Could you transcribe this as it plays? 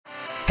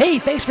Hey,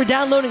 thanks for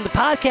downloading the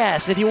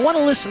podcast. If you want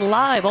to listen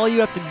live, all you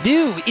have to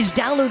do is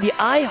download the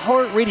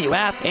iHeartRadio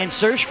app and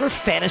search for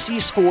Fantasy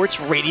Sports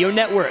Radio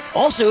Network.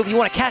 Also, if you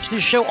want to catch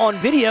this show on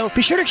video,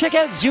 be sure to check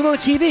out Zumo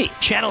TV,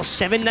 channel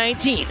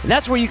 719.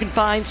 That's where you can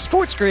find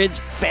Sports Grid's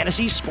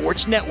Fantasy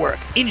Sports Network.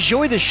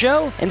 Enjoy the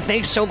show, and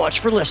thanks so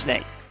much for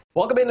listening.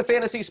 Welcome into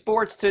Fantasy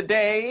Sports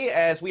today,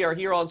 as we are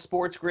here on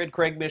Sports Grid.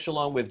 Craig Mish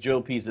along with Joe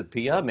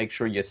Pisapia. Make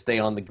sure you stay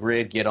on the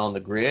grid, get on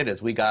the grid,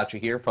 as we got you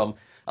here from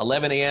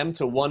 11 a.m.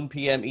 to 1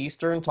 p.m.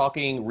 Eastern,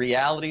 talking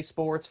reality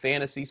sports,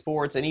 fantasy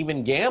sports, and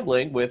even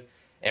gambling with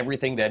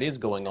everything that is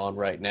going on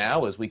right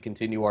now as we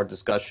continue our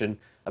discussion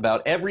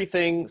about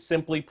everything,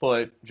 simply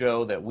put,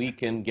 Joe, that we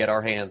can get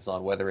our hands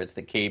on, whether it's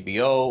the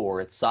KBO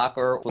or it's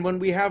soccer. When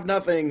we have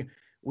nothing,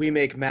 we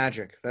make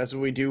magic. That's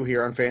what we do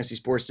here on Fantasy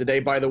Sports today.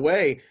 By the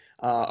way,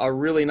 a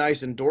really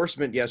nice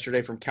endorsement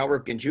yesterday from Cal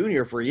Ripken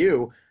Jr. for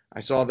you. I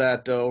saw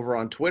that over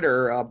on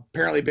Twitter.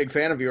 Apparently a big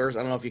fan of yours.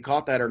 I don't know if you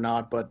caught that or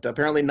not, but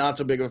apparently not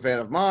so big of a fan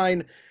of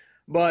mine.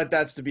 But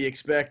that's to be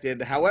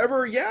expected.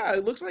 However, yeah,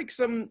 it looks like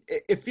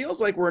it feels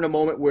like we're in a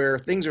moment where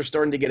things are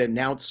starting to get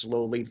announced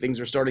slowly. Things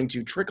are starting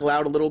to trickle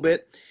out a little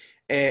bit,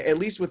 at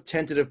least with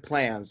tentative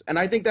plans. And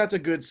I think that's a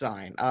good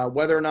sign.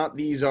 Whether or not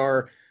these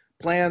are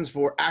plans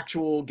for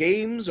actual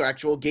games or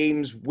actual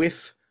games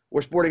with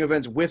or sporting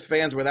events with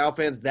fans, without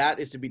fans, that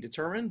is to be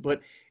determined.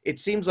 But it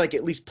seems like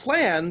at least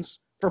plans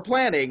for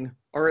planning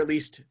are at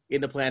least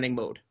in the planning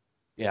mode.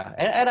 Yeah,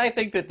 and I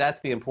think that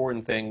that's the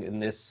important thing in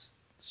this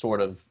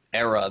sort of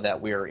era that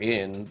we're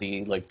in,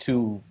 the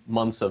 2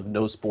 months of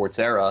no sports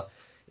era,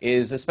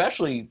 is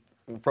especially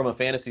from a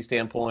fantasy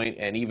standpoint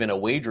and even a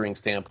wagering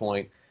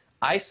standpoint,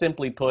 I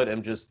simply put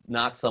am just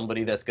not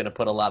somebody that's going to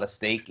put a lot of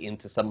stake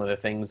into some of the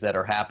things that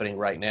are happening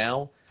right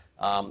now.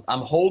 I'm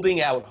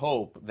holding out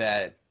hope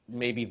that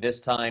maybe this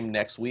time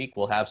next week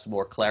we'll have some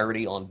more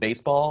clarity on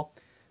baseball.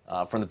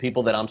 From the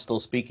people that I'm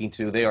still speaking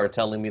to, they are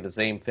telling me the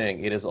same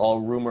thing. It is all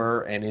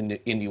rumor and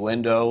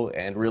innuendo,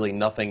 and really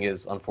nothing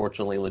is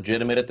unfortunately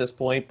legitimate at this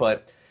point.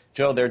 But,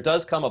 Joe, there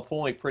does come a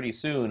point pretty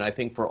soon, I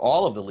think, for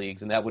all of the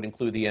leagues, and that would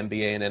include the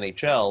NBA and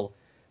NHL,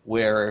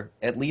 where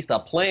at least a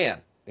plan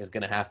is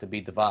going to have to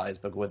be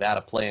devised. But without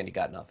a plan, you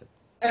got nothing.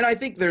 And I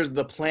think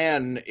the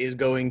plan is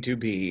going to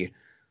be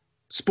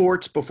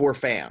sports before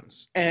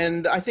fans.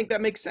 And I think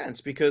that makes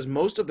sense because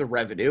most of the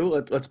revenue,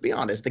 let's be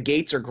honest, the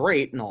gates are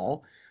great and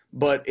all,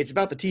 but it's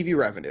about the TV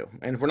revenue.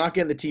 And if we're not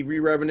getting the TV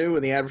revenue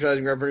and the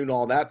advertising revenue and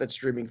all that that's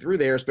streaming through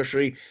there,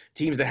 especially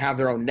teams that have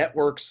their own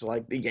networks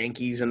like the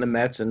Yankees and the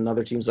Mets and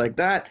other teams like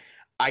that,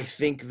 I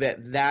think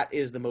that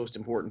is the most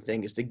important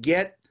thing, is to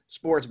get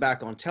sports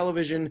back on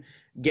television,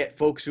 get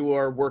folks who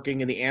are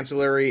working in the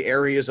ancillary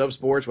areas of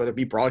sports, whether it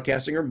be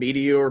broadcasting or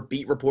media or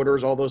beat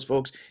reporters, all those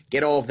folks,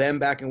 get all of them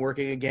back and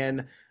working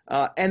again.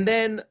 And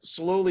then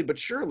slowly but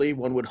surely,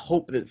 one would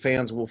hope that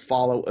fans will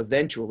follow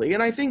eventually.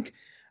 And I think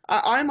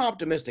I'm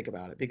optimistic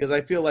about it because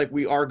I feel like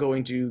we are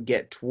going to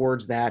get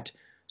towards that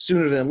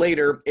sooner than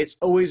later. It's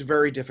always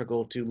very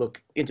difficult to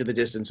look into the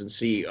distance and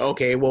see,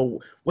 okay, well,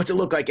 what's it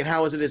look like and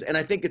how is it? And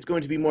I think it's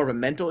going to be more of a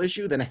mental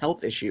issue than a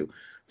health issue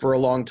for a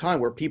long time,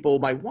 where people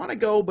might want to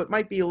go but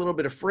might be a little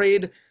bit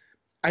afraid.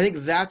 I think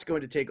that's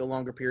going to take a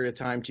longer period of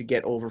time to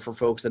get over for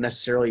folks than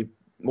necessarily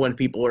when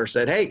people are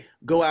said, hey,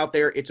 go out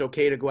there. It's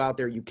okay to go out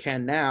there. You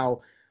can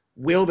now.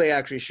 Will they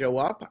actually show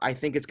up? I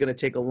think it's going to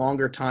take a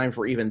longer time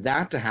for even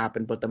that to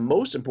happen. But the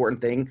most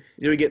important thing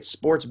is we get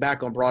sports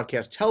back on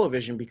broadcast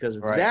television, because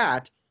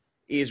that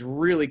is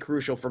really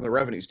crucial from the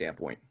revenue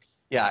standpoint.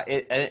 Yeah,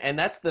 and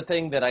that's the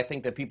thing that I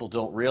think that people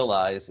don't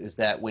realize, is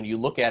that when you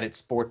look at it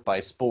sport by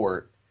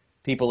sport,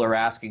 people are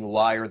asking,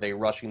 why are they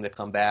rushing to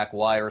come back?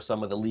 Why are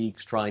some of the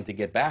leagues trying to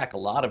get back? A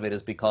lot of it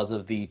is because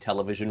of the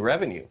television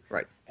revenue.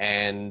 Right.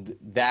 And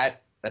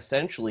that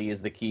essentially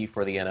is the key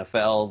for the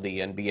NFL,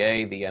 the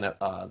NBA,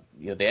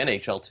 the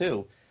NHL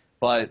too.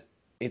 But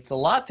it's a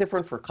lot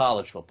different for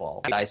college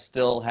football. I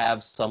still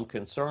have some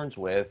concerns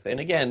with,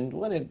 and again,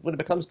 when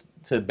it comes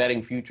to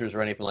betting futures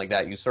or anything like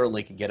that, you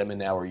certainly could get them in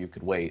now or you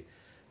could wait.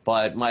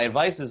 But my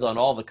advice is on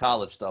all the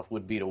college stuff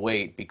would be to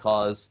wait,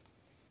 because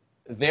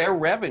their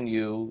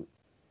revenue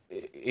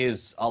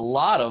is a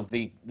lot of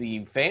the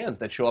fans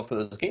that show up for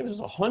those games.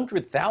 There's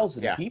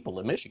 100,000 people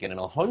in Michigan and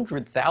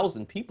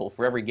 100,000 people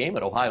for every game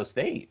at Ohio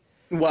State.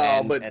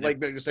 Well,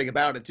 just think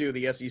about it too.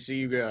 The SEC,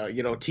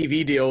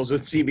 TV deals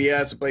with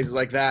CBS and places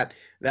like that.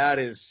 That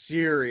is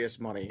serious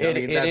money. It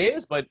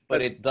is, but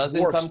it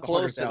doesn't come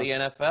close to the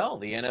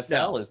NFL. The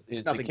NFL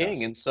is the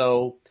king, and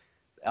so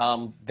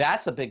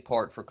that's a big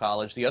part for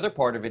college. The other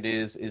part of it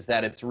is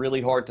that it's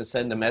really hard to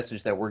send a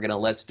message that we're going to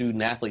let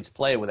student athletes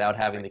play without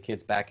having the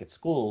kids back at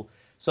school.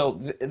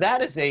 So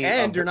that is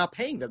and you're not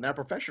paying them; they're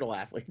professional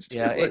athletes. Too.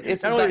 Yeah,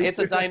 it's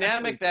a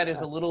dynamic that is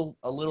a little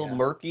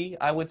murky,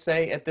 I would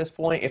say, at this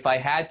point. If I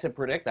had to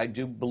predict, I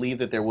do believe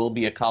that there will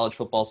be a college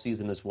football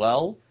season as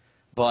well,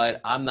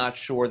 but I'm not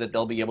sure that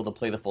they'll be able to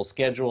play the full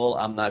schedule.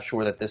 I'm not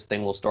sure that this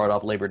thing will start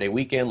off Labor Day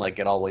weekend like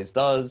it always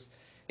does.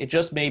 It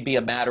just may be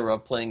a matter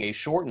of playing a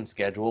shortened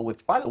schedule,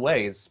 which, by the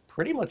way, is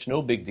pretty much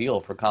no big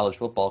deal for college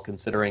football,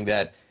 considering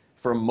that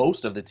for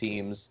most of the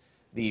teams,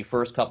 the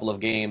first couple of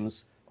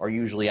games are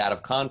usually out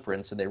of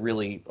conference, and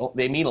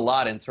they mean a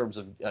lot in terms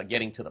of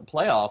getting to the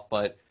playoff,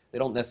 but they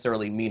don't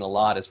necessarily mean a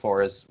lot as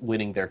far as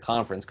winning their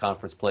conference.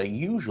 Conference play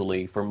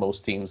usually for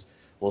most teams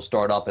will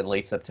start up in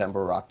late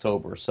September or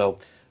October. So,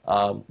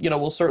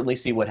 we'll certainly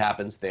see what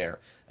happens there.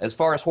 As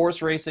far as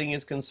horse racing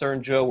is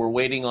concerned, Joe, we're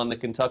waiting on the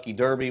Kentucky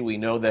Derby. We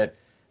know that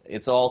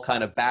it's all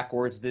kind of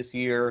backwards this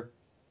year,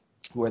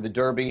 where the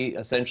Derby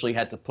essentially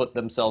had to put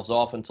themselves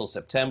off until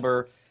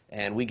September,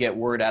 and we get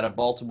word out of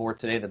Baltimore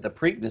today that the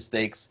Preakness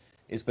Stakes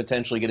is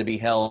potentially going to be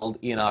held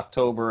in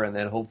October, and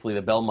then hopefully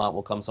the Belmont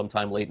will come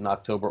sometime late in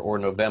October or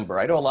November.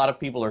 I know a lot of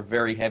people are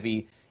very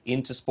heavy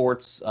into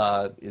sports,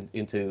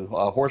 into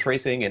horse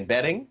racing and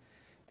betting,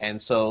 and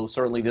so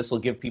certainly this will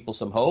give people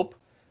some hope.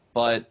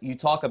 But you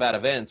talk about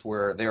events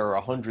where there are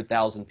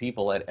 100,000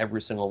 people at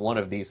every single one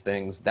of these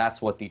things.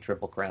 That's what the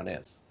Triple Crown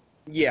is.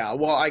 Yeah,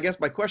 well, I guess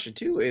my question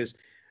too is,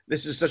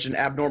 this is such an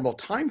abnormal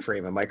time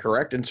frame, am I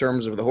correct, in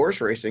terms of the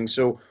horse racing?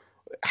 So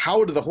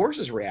how do the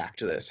horses react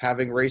to this,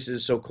 having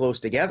races so close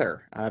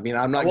together? I mean,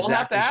 I'm not We'll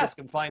exactly have to sure. ask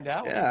and find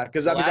out. Yeah,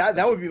 because I mean,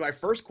 that would be my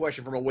first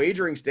question from a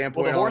wagering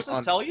standpoint. Will the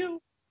horses tell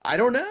you? I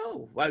don't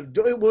know.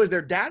 Was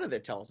there data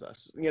that tells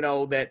us,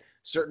 that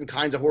certain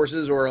kinds of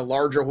horses, or a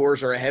larger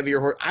horse or a heavier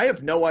horse? I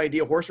have no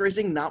idea. Horse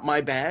racing, not my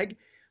bag,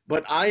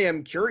 but I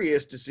am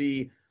curious to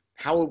see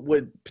how it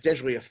would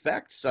potentially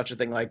affect such a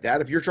thing like that.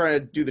 If you're trying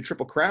to do the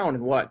Triple Crown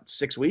in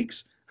 6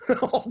 weeks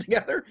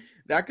altogether,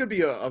 that could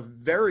be a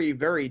very,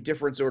 very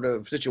different sort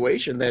of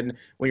situation than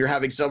when you're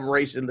having some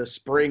race in the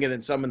spring and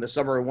then some in the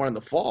summer and one in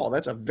the fall.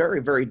 That's a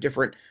very, very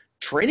different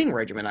training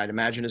regimen, I'd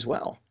imagine, as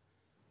well.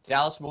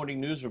 Dallas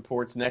Morning News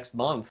reports next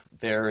month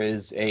there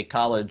is a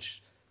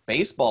college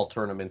baseball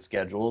tournament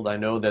scheduled. I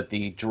know that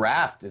the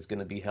draft is going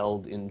to be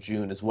held in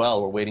June as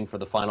well. We're waiting for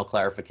the final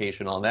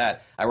clarification on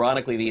that.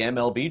 Ironically, the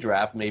MLB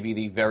draft may be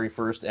the very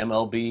first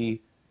MLB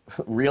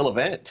real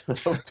event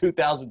of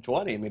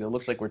 2020. I mean, it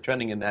looks like we're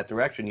trending in that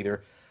direction,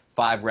 either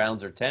 5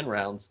 rounds or 10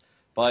 rounds.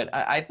 But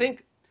I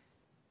think,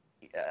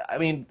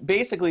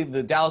 basically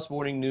the Dallas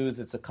Morning News,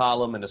 it's a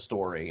column and a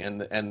story.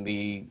 And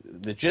the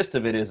gist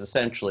of it is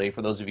essentially,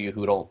 for those of you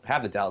who don't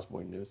have the Dallas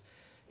Morning News,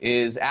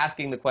 is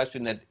asking the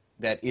question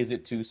that is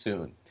it too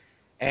soon?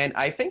 And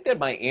I think that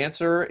my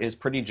answer is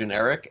pretty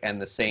generic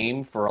and the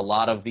same for a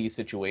lot of these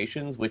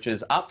situations, which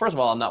is, first of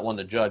all, I'm not one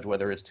to judge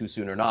whether it's too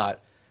soon or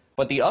not.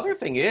 But the other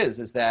thing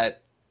is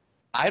that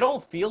I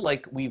don't feel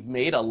like we've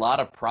made a lot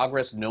of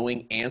progress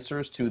knowing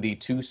answers to the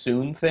too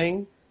soon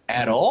thing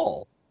at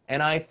all.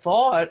 And I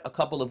thought a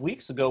couple of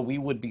weeks ago we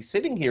would be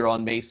sitting here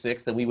on May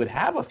 6th and we would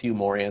have a few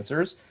more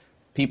answers.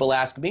 People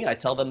ask me, I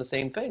tell them the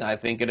same thing. I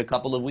think in a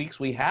couple of weeks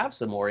we have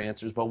some more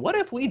answers, but what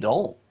if we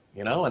don't?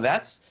 And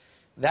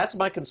that's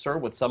my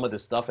concern with some of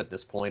this stuff at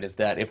this point, is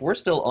that if we're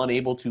still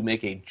unable to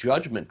make a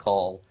judgment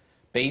call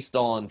based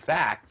on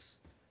facts,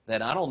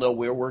 then I don't know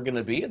where we're going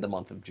to be in the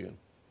month of June.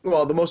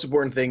 Well, the most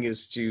important thing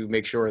is to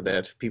make sure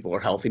that people are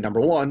healthy, number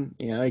one.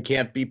 You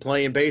can't be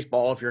playing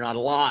baseball if you're not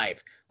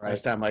alive,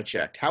 last time I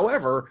checked.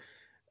 However,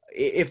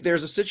 if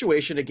there's a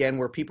situation, again,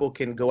 where people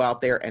can go out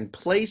there and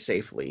play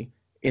safely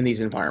in these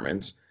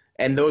environments,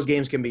 and those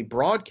games can be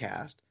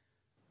broadcast,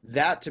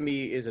 that to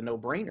me is a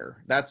no-brainer.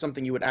 That's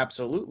something you would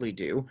absolutely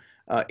do.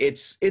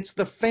 It's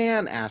the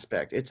fan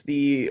aspect. It's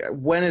the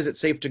when is it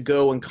safe to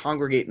go and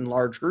congregate in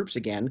large groups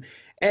again.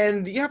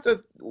 And you have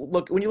to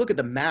look, when you look at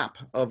the map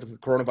of the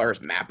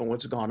coronavirus map and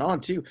what's gone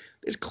on too,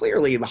 there's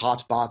clearly the hot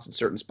spots in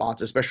certain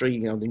spots, especially,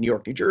 the New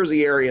York, New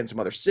Jersey area and some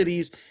other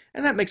cities.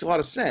 And that makes a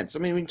lot of sense. I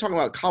mean, when you're talking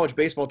about college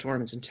baseball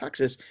tournaments in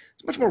Texas,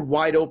 it's much more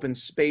wide open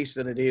space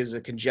than it is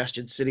a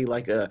congested city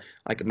like a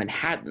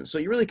Manhattan. So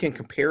you really can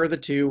compare the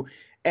two.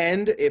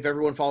 And if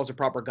everyone follows the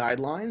proper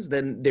guidelines,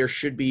 then there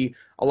should be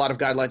a lot of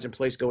guidelines in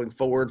place going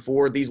forward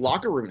for these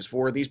locker rooms,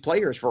 for these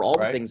players, for all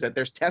the things that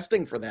there's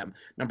testing for them.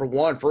 Number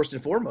one, first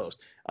and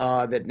foremost,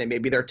 that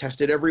maybe they're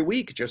tested every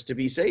week just to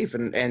be safe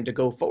and to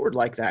go forward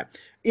like that.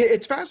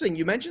 It's fascinating.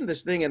 You mentioned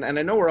this thing, and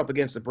I know we're up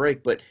against the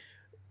break, but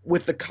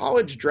with the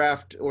college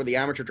draft, or the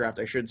amateur draft,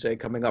 I should say,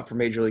 coming up for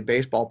Major League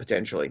Baseball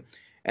potentially,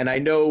 and I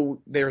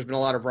know there's been a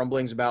lot of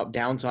rumblings about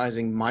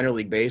downsizing minor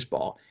league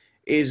baseball.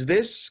 Is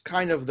this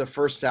kind of the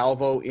first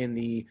salvo in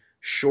the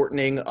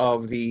shortening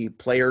of the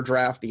player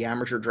draft, the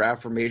amateur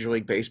draft for Major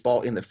League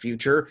Baseball in the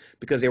future?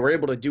 Because they were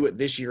able to do it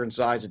this year and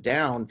size it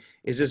down.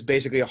 Is this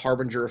basically a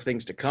harbinger of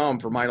things to come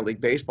for minor league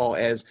baseball,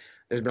 as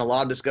there's been a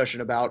lot of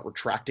discussion about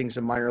retracting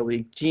some minor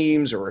league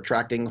teams or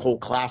retracting whole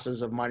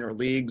classes of minor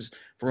leagues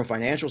from a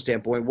financial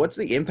standpoint? What's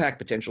the impact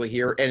potentially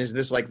here? And is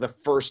this like the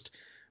first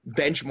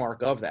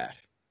benchmark of that?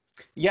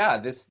 Yeah,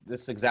 this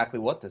is exactly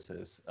what this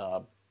is.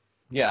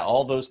 Yeah,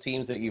 all those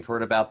teams that you've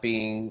heard about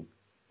being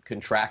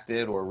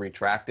contracted or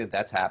retracted,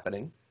 that's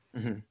happening.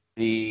 Mm-hmm.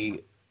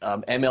 The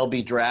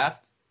MLB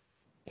draft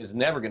is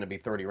never going to be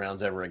 30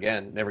 rounds ever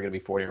again, never going to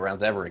be 40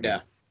 rounds ever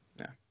again.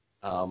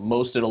 Yeah.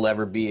 Most it'll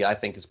ever be, I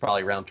think, is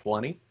probably around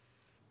 20.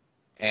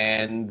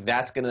 And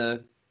that's going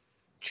to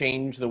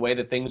change the way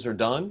that things are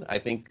done. I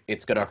think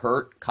it's going to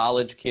hurt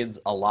college kids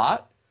a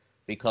lot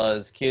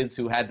because kids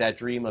who had that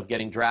dream of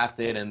getting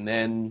drafted and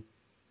then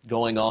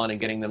going on and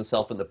getting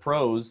themselves in the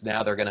pros,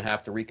 now they're going to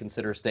have to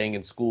reconsider staying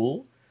in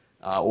school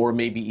or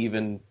maybe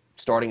even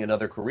starting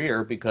another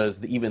career,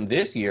 because even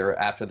this year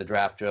after the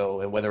draft,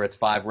 Joe, and whether it's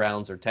 5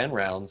 rounds or 10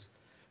 rounds,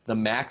 the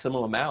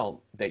maximum amount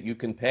that you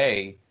can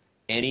pay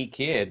any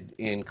kid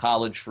in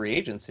college free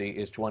agency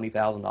is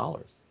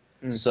 $20,000.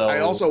 So I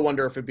also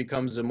wonder if it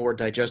becomes a more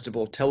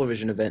digestible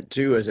television event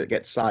too as it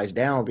gets sized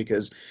down,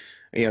 because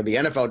the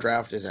NFL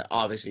draft is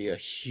obviously a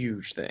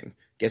huge thing,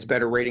 gets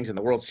better ratings than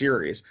the World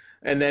Series,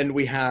 and then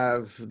we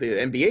have the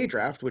NBA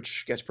draft,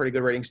 which gets pretty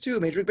good ratings too.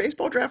 Major League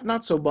Baseball draft,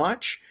 not so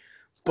much.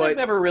 But they've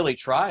never really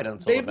tried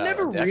until they've about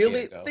never a decade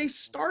really ago. They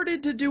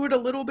started to do it a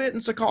little bit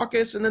in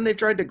Secaucus, and then they've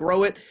tried to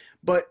grow it.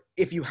 But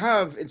if you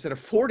have, instead of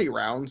 40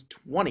 rounds,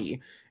 20,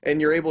 and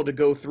you're able to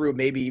go through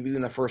maybe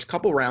even the first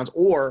couple rounds,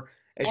 or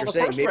as you're the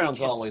saying, first maybe round's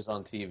always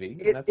on TV.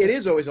 It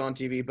is always on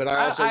TV, but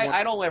I also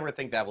I don't ever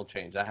think that will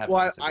change.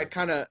 I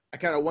kind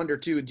of wonder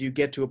too. Do you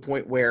get to a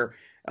point where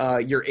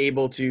you're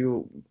able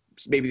to,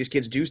 maybe these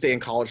kids do stay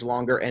in college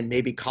longer, and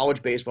maybe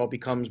college baseball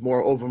becomes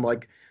more over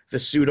like the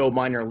pseudo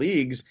minor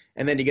leagues,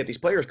 and then you get these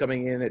players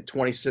coming in at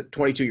 20,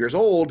 22 years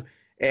old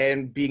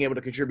and being able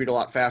to contribute a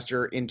lot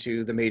faster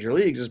into the major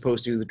leagues as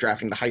opposed to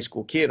drafting the high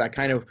school kid. I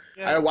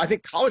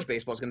think college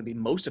baseball is going to be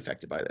most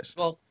affected by this.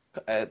 Well,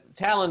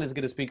 talent is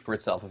going to speak for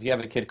itself. If you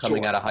have a kid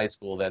coming out of high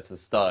school that's a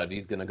stud,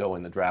 he's going to go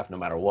in the draft no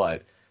matter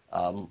what.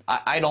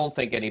 I don't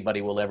think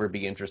anybody will ever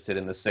be interested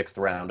in the 6th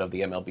round of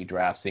the MLB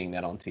draft, seeing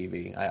that on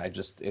TV.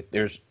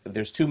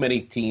 There's too many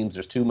teams,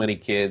 there's too many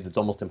kids. It's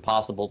almost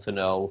impossible to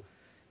know.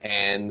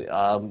 And,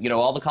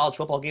 all the college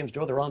football games,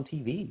 Joe, they're on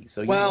TV.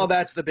 So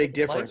that's the big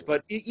difference.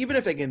 But even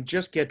if they can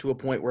just get to a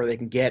point where they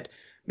can get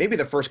maybe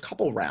the first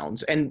couple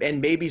rounds and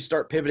maybe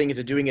start pivoting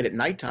into doing it at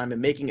nighttime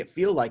and making it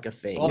feel like a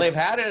thing. Well, they've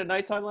had it at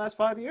nighttime the last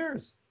 5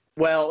 years.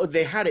 Well,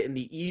 they had it in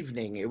the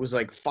evening. It was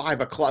like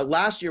 5 o'clock.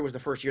 Last year was the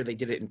first year they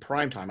did it in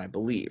primetime, I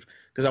believe.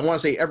 Because I want to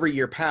say every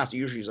year past, it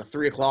usually is a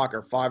 3 o'clock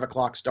or 5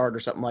 o'clock start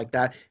or something like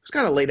that. It was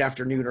kind of late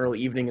afternoon, early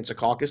evening in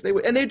Secaucus.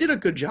 They did a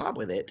good job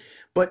with it.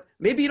 But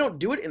maybe you don't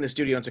do it in the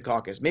studio in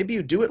Secaucus. Maybe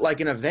you do it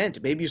like an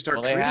event. Maybe you start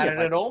treating they had it it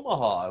like in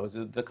Omaha. It was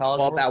the College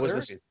World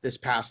Series. That was this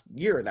past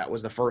year. That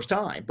was the first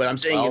time. But I'm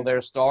saying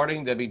they're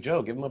starting to be,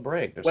 Joe, give them a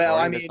break. They're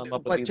starting to come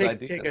up with these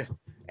ideas.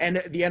 And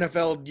the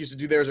NFL used to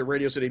do theirs at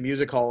Radio City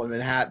Music Hall in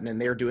Manhattan,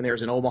 and they're doing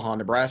theirs in Omaha,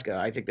 Nebraska.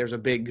 I think there's a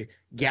big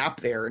gap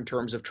there in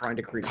terms of trying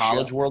to create a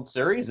College show. World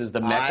Series is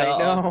the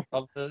mecca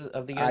of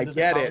the end of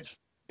the college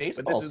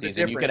baseball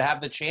season. You could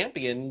have the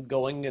champion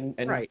going and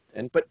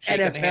but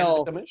shaking the hand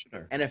of the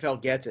commissioner.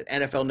 NFL gets it.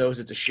 NFL knows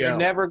it's a show. You're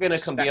never going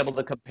to be able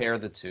to compare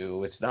the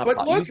two. It's not.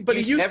 But look,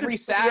 every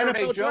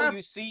Saturday, Joe,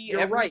 you see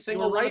every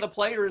single one of the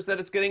players that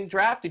it's getting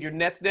drafted.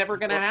 That's never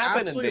going to happen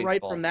in baseball. Absolutely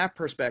right from that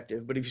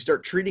perspective. But if you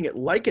start treating it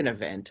like an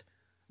event,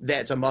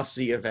 that's a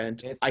must-see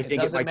event. I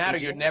think it doesn't matter.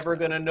 You're never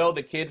going to know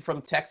the kid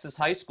from Texas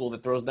high school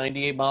that throws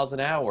 98 miles an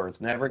hour. It's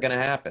never going to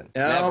happen.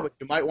 No, but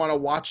you might want to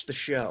watch the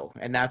show,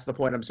 and that's the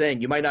point I'm saying.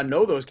 You might not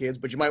know those kids,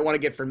 but you might want to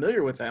get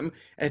familiar with them,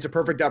 and it's a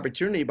perfect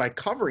opportunity by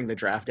covering the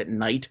draft at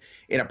night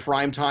in a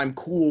primetime,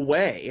 cool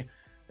way,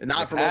 and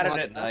not from had it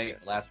at night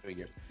last few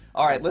years.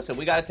 All right, listen,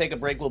 we got to take a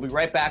break. We'll be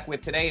right back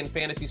with Today in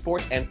Fantasy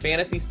Sports and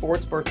Fantasy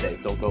Sports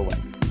Birthdays. Don't go away.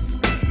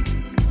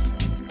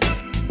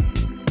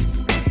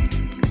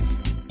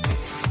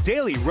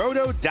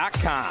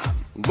 DailyRoto.com.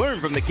 Learn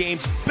from the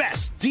game's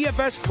best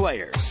DFS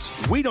players.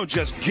 We don't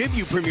just give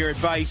you premier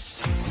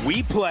advice,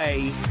 we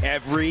play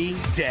every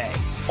day.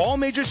 All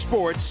major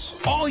sports,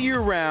 all year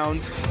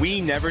round, we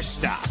never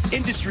stop.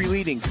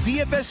 Industry-leading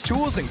DFS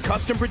tools and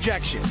custom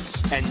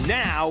projections. And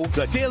now,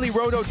 the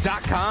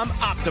DailyRoto.com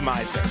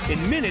Optimizer.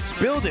 In minutes,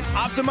 build and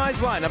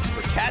optimize lineups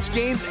for cash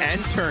games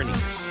and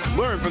tourneys.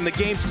 Learn from the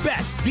game's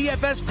best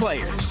DFS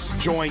players.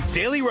 Join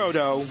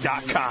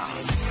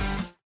DailyRoto.com.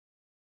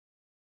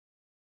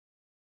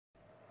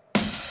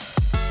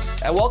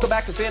 And welcome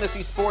back to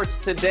Fantasy Sports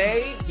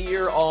Today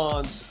here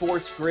on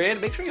Sports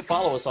Grid. Make sure you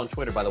follow us on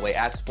Twitter, by the way,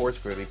 at Sports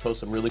Grid. We post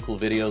some really cool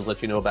videos,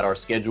 let you know about our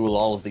schedule,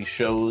 all of these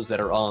shows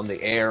that are on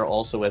the air.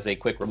 Also, as a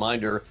quick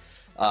reminder,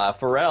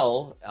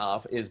 Pharrell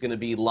is going to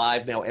be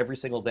live now every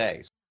single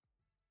day.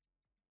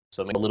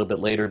 So maybe a little bit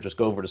later, just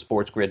go over to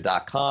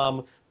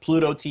sportsgrid.com,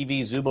 Pluto TV,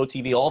 Zumo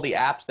TV, all the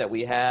apps that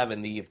we have,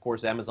 and of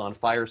course, Amazon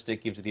Fire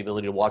Stick gives you the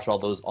ability to watch all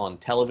those on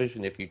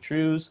television if you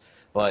choose.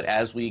 But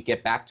as we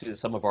get back to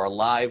some of our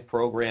live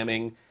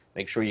programming,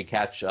 make sure you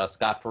catch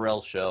Scott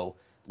Farrell's show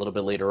a little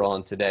bit later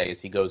on today as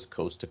he goes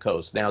coast to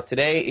coast. Now,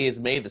 today is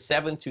May the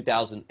 7th,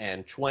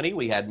 2020.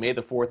 We had May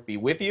the 4th be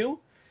with you.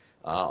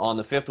 On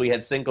the 5th, we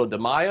had Cinco de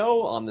Mayo.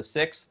 On the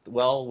 6th,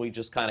 well, we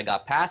just kind of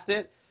got past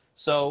it.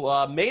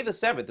 So May the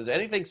 7th, is there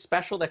anything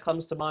special that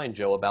comes to mind,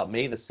 Joe, about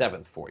May the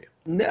 7th for you?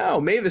 No,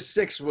 May the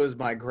 6th was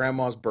my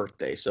grandma's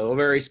birthday, so a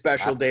very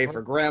special day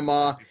for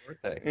Grandma. Happy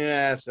birthday.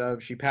 Yeah, so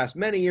she passed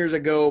many years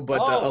ago,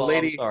 but a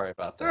lady... I'm sorry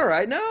about that. It's all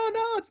right. No,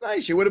 it's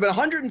nice. She would have been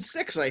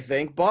 106, I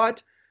think,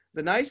 but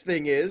the nice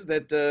thing is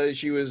that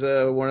she was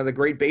one of the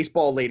great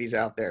baseball ladies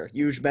out there.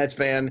 Huge Mets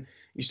fan.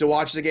 Used to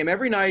watch the game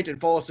every night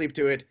and fall asleep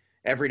to it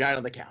every night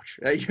on the couch.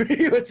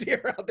 You would see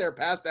her out there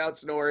passed out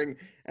snoring,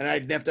 and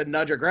I'd have to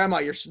nudge her, Grandma,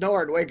 you're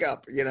snoring, wake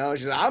up.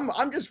 She's like,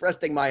 I'm just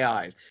resting my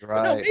eyes.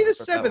 Right. No, May the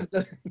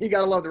 7th, you got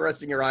to love the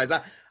resting your eyes.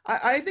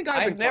 I think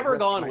I've never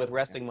gone with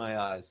resting my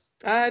eyes.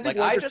 I think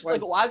I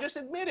just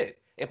admit it.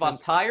 If I'm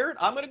tired,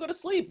 I'm going to go to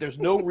sleep. There's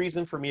no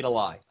reason for me to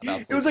lie about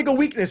sleep. It was like a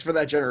weakness for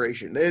that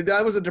generation.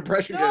 That was a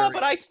depression generation. No,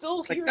 but I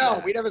still hear no,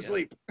 that. we never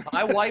sleep.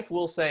 My wife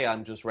will say,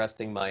 I'm just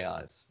resting my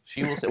eyes.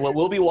 She will say, well,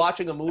 we'll be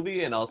watching a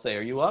movie, and I'll say,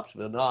 are you up?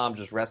 She'll be, no, I'm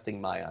just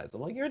resting my eyes.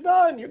 I'm like, you're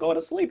done. You're going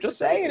to sleep. Just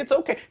say it. It's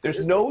okay.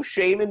 There's no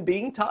shame in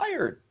being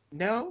tired.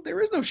 No,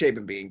 there is no shame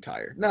in being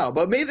tired. No,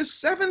 but May the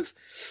 7th,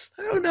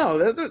 I don't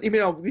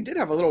know. We did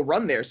have a little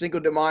run there, Cinco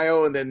de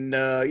Mayo, and then,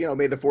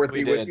 May the 4th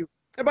be with you.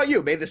 How about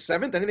you? May the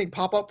 7th? Anything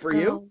pop up for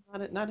you?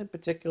 Not in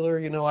particular.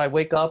 I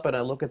wake up and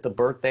I look at the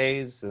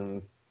birthdays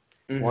and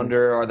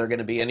wonder, are there going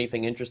to be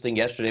anything interesting?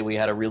 Yesterday we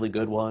had a really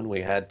good one.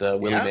 We had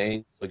Willie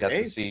Mays. We got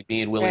to see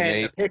me and Willie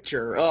Mays.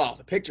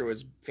 The picture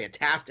was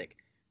fantastic.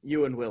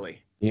 You and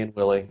Willie. Me and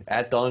Willie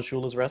at Don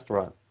Shula's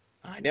restaurant.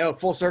 I know,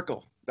 full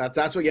circle.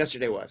 That's what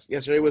yesterday was.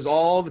 Yesterday was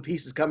all the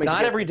pieces coming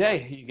together. Not every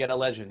day you get a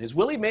legend. Is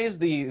Willie Mays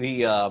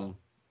the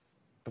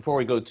before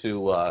we go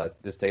to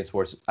this day in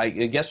sports,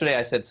 yesterday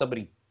I said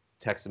somebody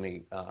texted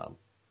me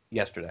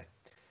yesterday.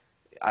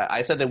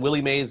 I said that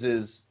Willie Mays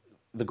is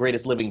the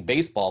greatest living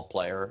baseball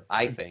player,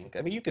 I think.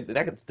 I mean,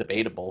 that's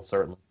debatable,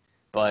 certainly.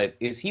 But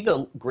is he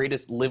the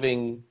greatest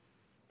living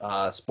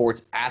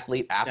sports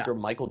athlete after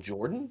Michael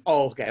Jordan?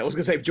 Oh, okay. I was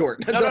going to say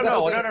Jordan.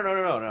 No.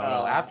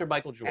 After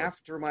Michael Jordan.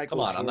 After Michael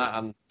Jordan. Come on,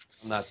 I'm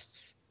not.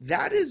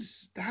 That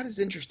is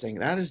interesting.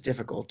 That is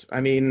difficult.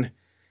 I mean,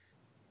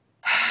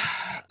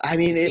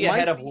 is he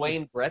ahead of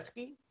Wayne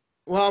Gretzky?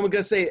 Well, I'm going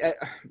to say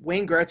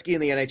Wayne Gretzky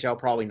in the NHL,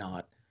 probably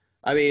not.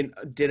 I mean,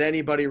 did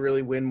anybody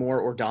really win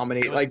more or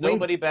dominate?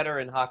 Nobody better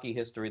in hockey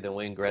history than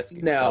Wayne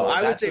Gretzky. No,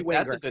 I would say Wayne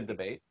Gretzky. That's a good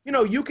debate.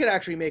 You could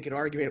actually make an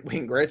argument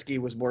Wayne Gretzky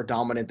was more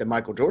dominant than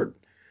Michael Jordan.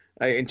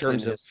 In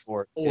terms of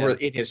sport,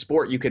 in his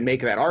sport, you can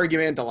make that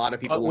argument. A lot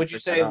of people. Would you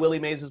say Willie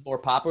Mays is more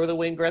popular than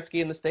Wayne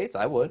Gretzky in the States?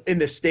 I would. In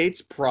the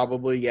States,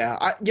 probably, yeah.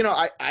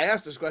 I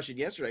asked this question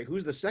yesterday.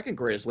 Who's the second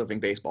greatest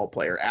living baseball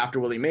player after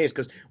Willie Mays?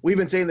 Because we've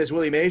been saying this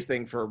Willie Mays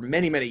thing for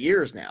many, many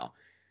years now.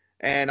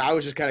 And I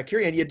was just kind of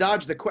curious. And you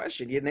dodged the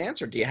question. You didn't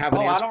answer. Do you have an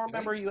answer? I don't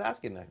remember you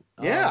asking that.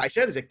 Yeah, I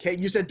said,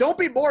 you said, don't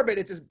be morbid.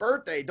 It's his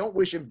birthday. Don't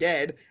wish him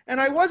dead. And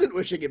I wasn't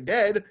wishing him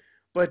dead.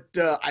 But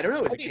I don't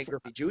know. Is it Ken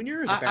Griffey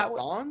Jr.? Is it Barry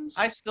Bonds?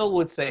 I still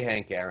would say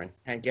Hank Aaron.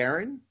 Hank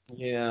Aaron?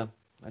 Yeah,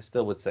 I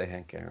still would say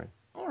Hank Aaron.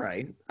 All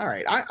right.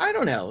 I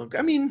don't know.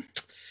 I mean,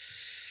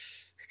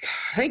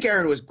 Hank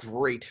Aaron was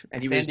great.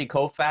 And Sandy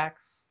Koufax?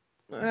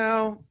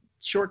 Well,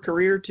 short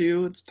career,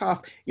 too. It's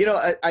tough.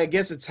 I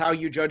guess it's how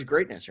you judge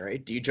greatness,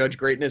 right? Do you judge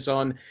greatness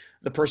on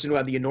the person who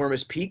had the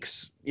enormous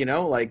peaks?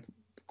 Like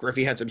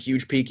Griffey had some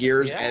huge peak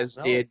years,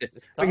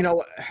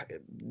 no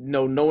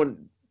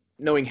one...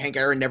 Knowing Hank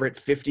Aaron never hit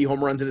 50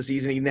 home runs in a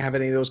season, he didn't have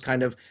any of those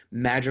kind of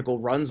magical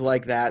runs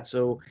like that.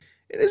 So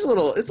it's a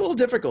little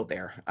difficult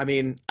there. I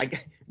mean,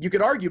 you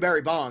could argue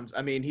Barry Bonds.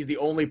 I mean, he's the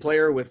only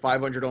player with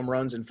 500 home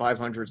runs and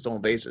 500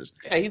 stolen bases.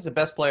 Yeah, he's the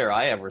best player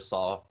I ever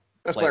saw.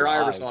 Best player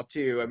I ever saw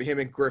too. I mean, him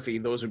and Griffey,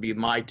 those would be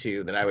my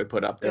two that I would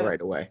put up there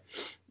right away.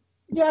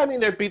 Yeah, I mean,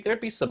 there'd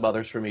be some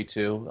others for me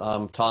too.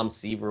 Tom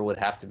Seaver would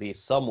have to be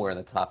somewhere in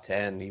the top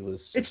 10.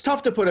 It's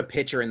tough to put a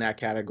pitcher in that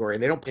category.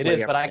 They don't play. It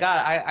is, but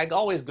I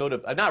always go to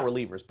not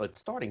relievers, but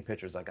starting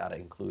pitchers. I gotta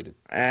include it.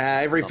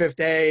 Every fifth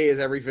day is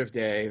every fifth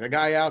day. The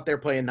guy out there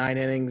playing 9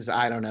 innings,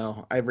 I don't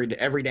know, every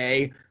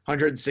day,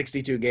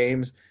 162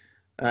 games.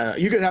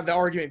 You could have the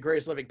argument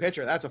greatest living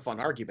pitcher. That's a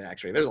fun argument,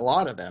 actually. There's a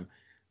lot of them.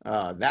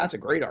 That's a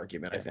great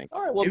argument, I think.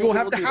 All right, well, we'll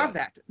have to have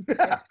that.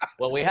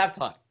 Well, we have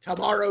time.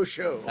 Tomorrow's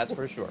show. That's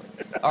for sure.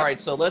 All right,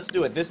 so let's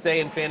do it. This day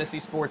in fantasy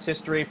sports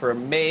history for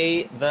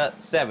May the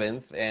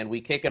 7th, and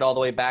we kick it all the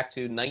way back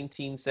to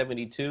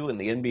 1972 in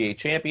the NBA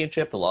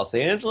championship. The Los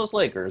Angeles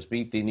Lakers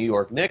beat the New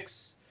York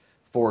Knicks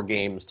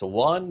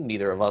 4-1.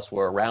 Neither of us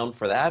were around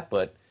for that,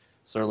 but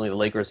certainly the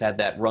Lakers had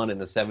that run in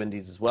the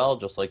 70s as well,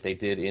 just like they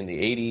did in the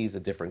 80s. A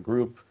different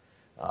group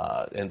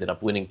ended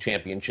up winning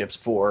championships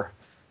for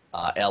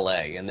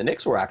L.A. And the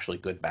Knicks were actually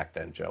good back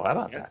then, Joe. How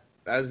about that?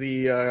 As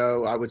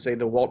I would say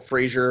the Walt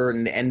Frazier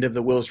and the end of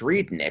the Willis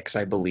Reed Knicks,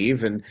 I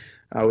believe. And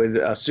I would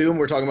assume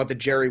we're talking about the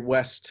Jerry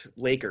West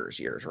Lakers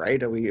years,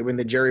 right? Are we in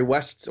the Jerry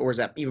West, or is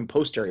that even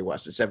post Jerry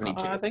West at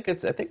 72? I think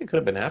it could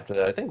have been after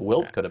that. I think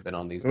Wilt could have been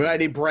on these. I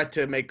need Brett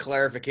to make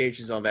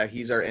clarifications on that.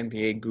 He's our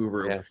NBA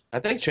guru. Yeah, I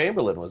think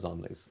Chamberlain was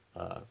on these.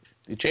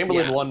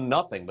 Chamberlain won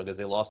nothing because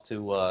they lost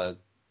to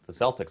the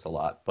Celtics a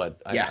lot,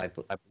 but I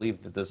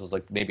believe that this was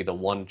like maybe the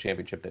one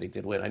championship that he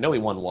did win. I know he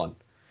won one.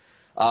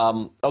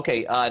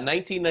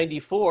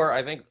 1994,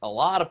 I think a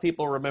lot of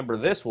people remember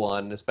this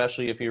one,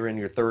 especially if you're in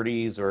your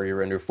 30s or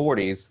you're in your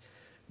 40s,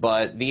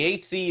 but the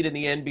 8th seed in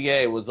the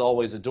NBA was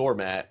always a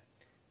doormat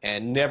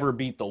and never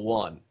beat the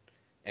 1.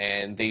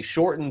 And they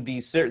shortened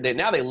these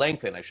now they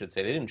lengthen, I should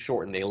say. They didn't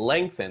shorten, they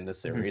lengthened the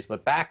series,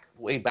 but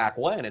way back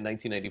when in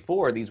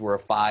 1994, these were a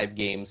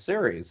 5-game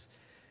series.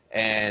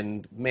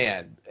 And,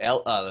 man,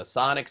 the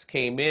Sonics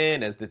came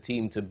in as the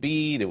team to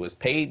beat. It was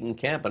Peyton,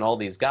 Kemp, and all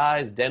these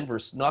guys. Denver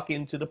snuck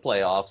into the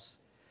playoffs,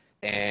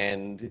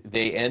 and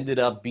they ended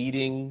up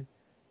beating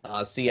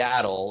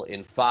Seattle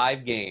in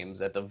 5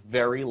 games at the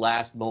very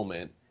last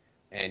moment.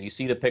 And you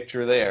see the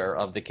picture there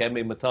of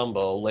Dikembe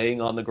Mutombo laying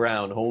on the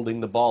ground, holding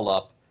the ball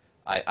up.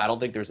 I don't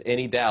think there's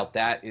any doubt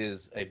that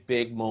is a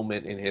big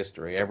moment in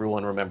history.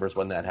 Everyone remembers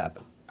when that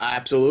happened.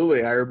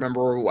 Absolutely. I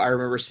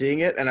remember seeing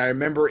it, and I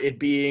remember it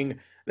being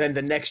then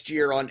the next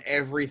year on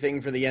everything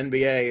for the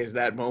NBA is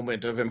that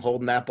moment of him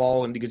holding that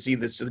ball, and you could see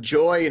the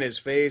joy in his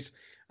face.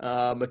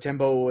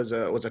 Mutombo was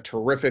a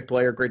terrific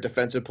player, great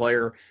defensive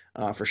player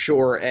for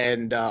sure,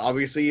 and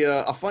obviously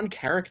a fun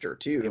character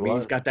too.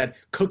 He's got that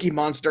Cookie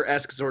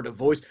Monster-esque sort of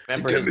voice.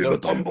 Remember his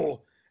Mutombo.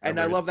 And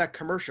I love that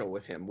commercial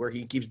with him where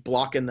he keeps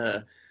blocking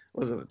the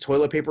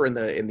toilet paper in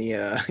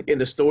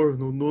the store.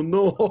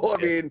 No.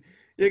 I mean,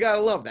 you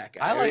gotta love that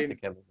guy. I like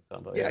Dikembe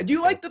Mutombo. Yeah. Do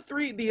you like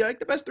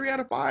the best 3 out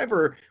of 5,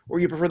 or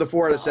you prefer the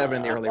 4 out of 7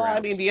 in the early rounds?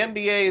 I mean, the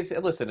NBA is,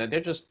 listen, they're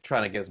just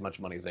trying to get as much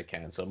money as they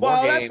can. So more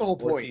well, games, that's the whole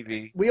more point.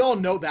 TV. We all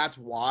know that's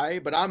why,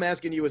 but I'm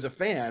asking you as a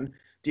fan,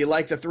 do you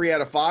like the 3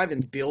 out of 5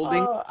 in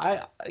building?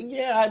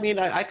 I mean,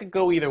 I could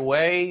go either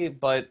way,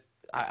 but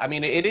I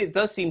mean, it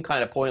does seem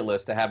kind of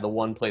pointless to have the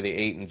 1 play the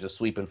 8 and just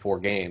sweep in 4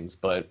 games,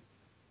 but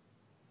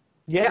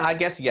yeah, I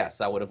guess yes.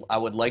 I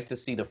would like to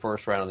see the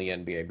first round of the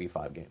NBA be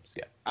 5 games.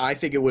 Yeah, I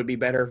think it would be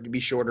better to be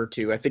shorter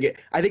too. I think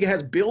it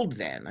has build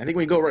then. I think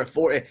when you go right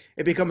 4,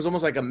 it becomes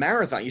almost like a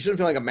marathon. You shouldn't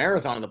feel like a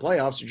marathon in the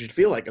playoffs. You should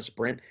feel like a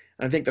sprint.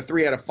 And I think the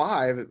 3 out of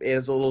 5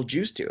 is a little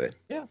juice to it.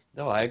 Yeah,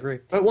 no, I agree.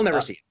 But we'll never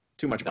see it.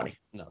 Too much money.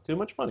 No, too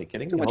much money.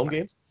 Kidding? Too much home money.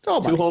 games. It's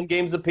all 2 money. home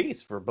games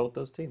apiece for both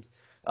those teams.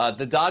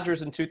 The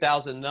Dodgers in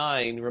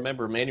 2009,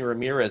 remember, Manny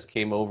Ramirez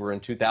came over in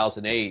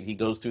 2008. He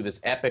goes through this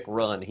epic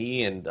run,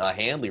 he and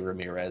Hanley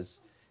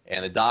Ramirez,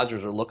 and the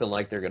Dodgers are looking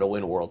like they're going to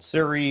win World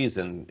Series,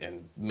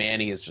 and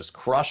Manny is just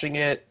crushing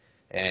it,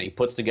 and he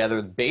puts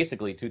together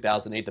basically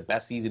 2008, the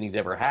best season he's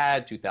ever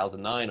had,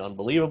 2009,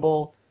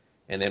 unbelievable,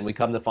 and then we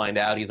come to find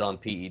out he's on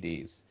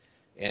PEDs.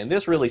 And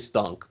this really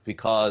stunk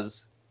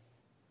because,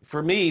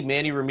 for me,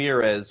 Manny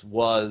Ramirez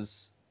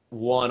was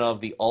one of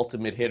the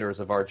ultimate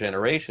hitters of our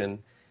generation.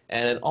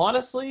 And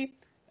honestly,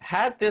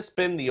 had this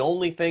been the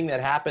only thing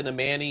that happened to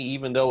Manny,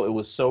 even though it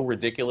was so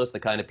ridiculous, the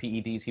kind of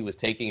PEDs he was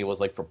taking, it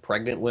was like for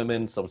pregnant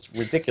women, some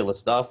ridiculous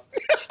stuff.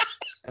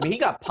 I mean, he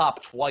got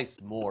popped twice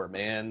more,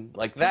 man.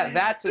 Like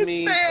that to It's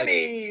me.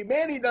 Manny. Like,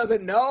 Manny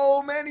doesn't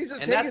know. Manny's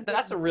just and taking.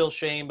 that's a real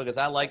shame because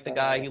I like the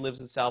guy. He lives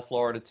in South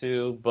Florida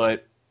too,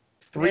 but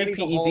 3 Manny's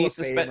a Hall PED of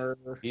suspended.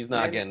 Famer. He's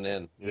not Manny- getting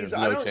in. There's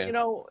I no don't, chance. you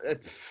know.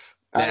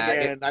 Nah,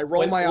 Again, I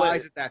roll my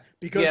eyes at that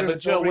because Yeah, there's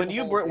but Joe, nobody when in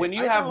you the Hall of when Fame.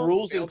 you I have know,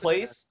 rules in failed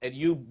place and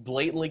you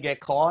blatantly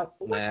get caught,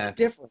 What's nah. the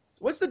difference?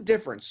 What's the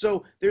difference?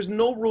 So there's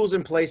no rules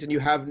in place, and you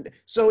have.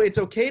 So it's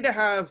okay to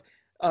have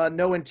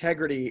no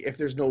integrity if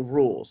there's no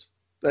rules.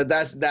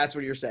 That's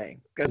what you're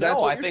saying. Because that's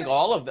No, what I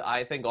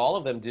think all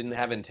of them didn't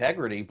have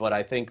integrity, but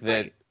I think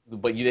that.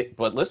 Right.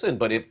 But listen,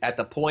 if at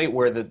the point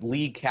where the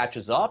league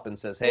catches up and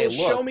says, "Hey, well,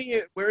 look," show me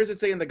where does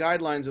it say in the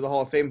guidelines of the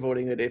Hall of Fame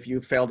voting that if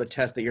you fail the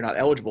test that you're not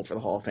eligible for the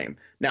Hall of Fame?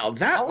 Now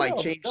that might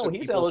change. No, some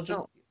he's people's eligible.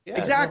 tone. Yeah,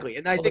 Exactly, no.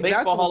 and I Well, think the that's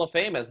Baseball the- Hall of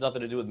Fame has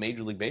nothing to do with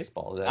Major League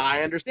Baseball.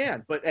 I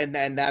understand, but and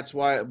that's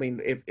why I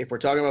mean, if we're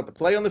talking about the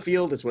play on the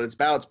field, that's what it's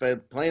about. It's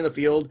play on the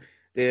field.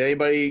 Did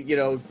anybody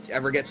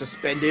ever get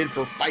suspended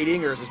for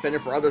fighting or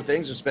suspended for other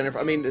things?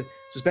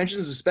 Suspension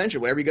is suspension.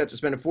 Whatever you got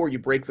suspended for, you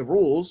break the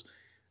rules.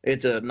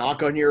 It's a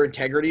knock on your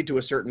integrity to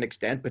a certain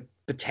extent, but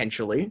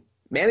potentially.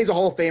 Manny's a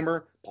Hall of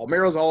Famer.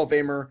 Palmeiro's a Hall of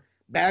Famer.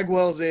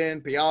 Bagwell's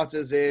in.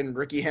 Piazza's in.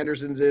 Ricky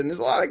Henderson's in. There's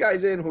a lot of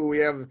guys in who we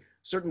have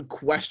certain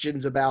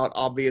questions about,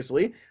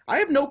 obviously. I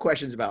have no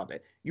questions about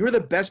that. You're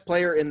the best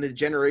player in the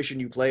generation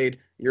you played.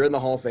 You're in the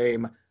Hall of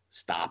Fame.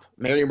 Stop.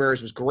 Manny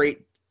Ramirez was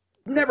great.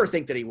 Never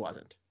think that he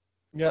wasn't.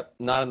 Yep,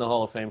 not in the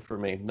Hall of Fame for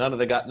me. None of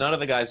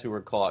the guys who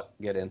were caught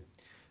get in.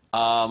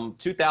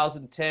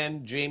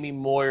 2010, Jamie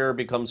Moyer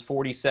becomes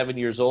 47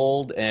 years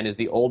old and is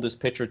the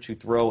oldest pitcher to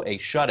throw a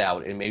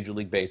shutout in Major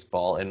League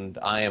Baseball. And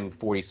I am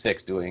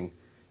 46 doing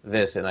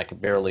this, and I could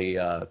barely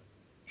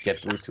get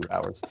through 2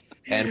 hours.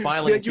 And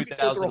finally, in you can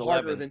still throw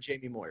harder 2011, than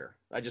Jamie Moyer.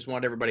 I just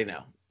want everybody to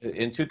know.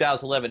 in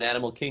 2011,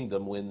 Animal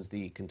Kingdom wins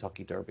the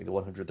Kentucky Derby, the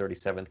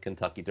 137th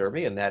Kentucky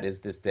Derby, and that is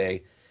this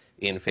day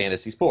in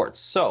fantasy sports.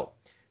 So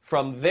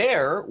from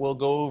there, we'll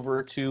go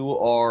over to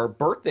our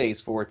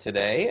birthdays for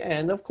today.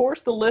 And, of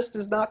course, the list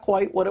is not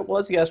quite what it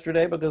was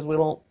yesterday because we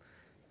don't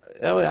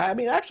 – I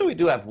mean, actually, we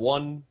do have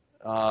one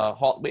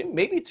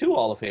maybe 2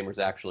 Hall of Famers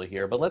actually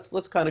here, but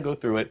let's kind of go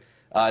through it.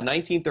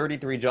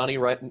 1933, Johnny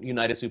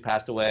Unitas, who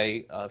passed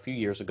away a few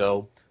years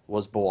ago,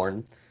 was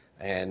born.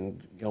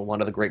 And, one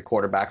of the great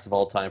quarterbacks of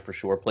all time for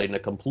sure, played in a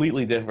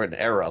completely different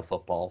era of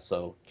football,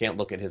 so can't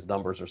look at his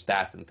numbers or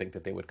stats and think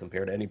that they would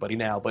compare to anybody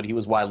now, but he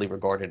was widely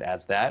regarded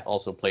as that,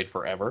 also played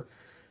forever.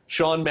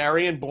 Sean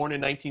Marion, born in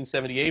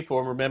 1978,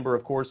 former member,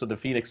 of course, of the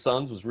Phoenix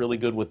Suns, was really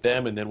good with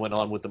them and then went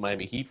on with the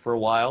Miami Heat for a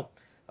while.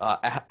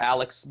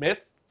 Alex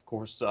Smith, of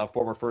course,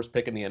 former first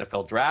pick in the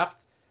NFL draft.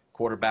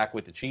 quarterback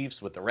with the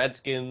Chiefs, with the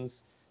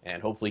Redskins,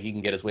 and hopefully he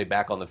can get his way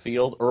back on the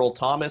field. Earl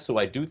Thomas, who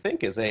I do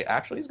think is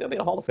actually he's going to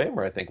be a Hall of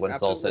Famer, I think, when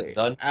it's all said and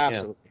done.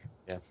 Absolutely.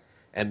 Yeah.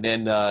 And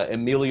then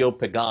Emilio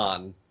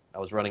Pagan. I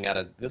was running out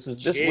of this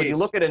when you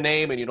look at a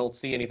name and you don't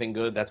see anything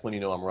good, that's when you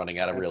know I'm running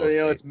out of real estate.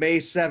 It's May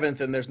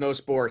 7th and there's no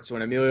sports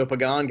when Emilio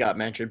Pagan got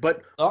mentioned.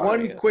 But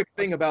quick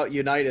thing about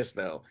Unitas,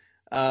 though.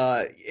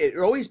 It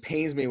always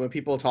pains me when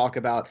people talk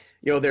about,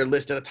 their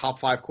list of top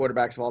 5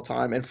 quarterbacks of all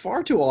time, and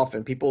far too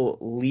often people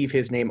leave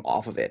his name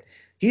off of it.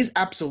 He's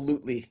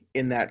absolutely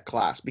in that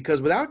class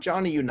because without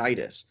Johnny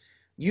Unitas,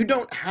 you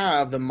don't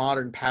have the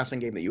modern passing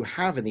game that you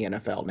have in the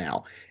NFL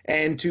now.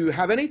 And to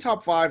have any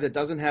top 5 that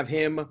doesn't have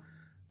him,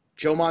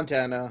 Joe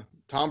Montana,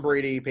 Tom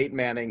Brady, Peyton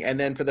Manning, and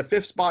then for the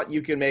 5th spot,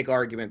 you can make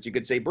arguments. You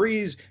could say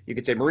Breeze, you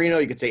could say Marino,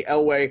 you could say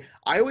Elway.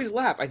 I always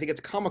laugh. I think it's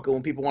comical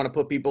when people want to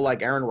put people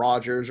like Aaron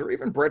Rodgers or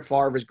even Brett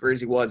Favre, as great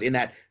as he was, in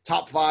that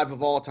top 5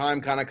 of all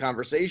time kind of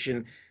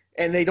conversation,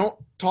 and they don't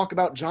talk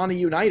about Johnny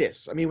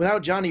Unitas. I mean,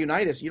 without Johnny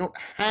Unitas, you don't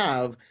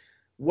have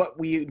what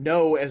we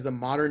know as the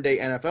modern-day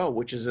NFL,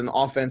 which is an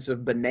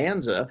offensive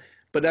bonanza.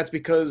 But that's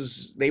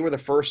because they were the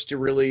first to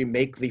really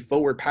make the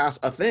forward pass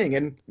a thing.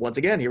 And once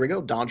again, here we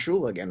go, Don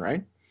Shula again,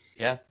 right?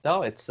 Yeah,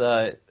 no, it's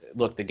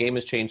look, the game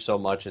has changed so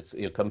much. It's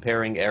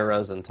comparing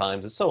eras and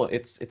times. It's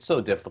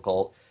so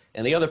difficult.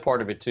 And the other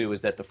part of it too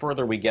is that the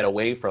further we get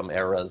away from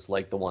eras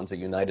like the ones that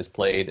Unitas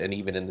played, and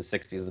even in the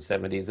 60s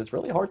and 70s, it's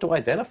really hard to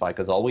identify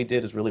because all we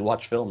did is really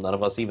watch film. None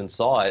of us even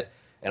saw it,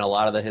 and a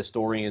lot of the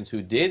historians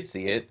who did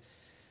see it,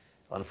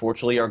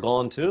 unfortunately, are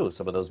gone too,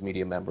 some of those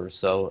media members.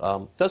 So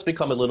it does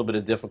become a little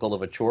bit difficult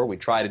of a chore. We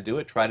try to do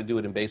it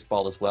in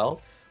baseball as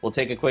well. We'll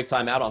take a quick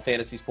time out on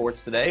fantasy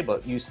sports today,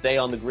 but you stay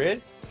on the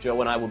grid. Joe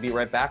and I will be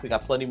right back. We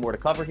got plenty more to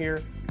cover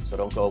here, so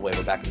don't go away.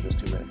 We're back in just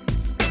 2 minutes.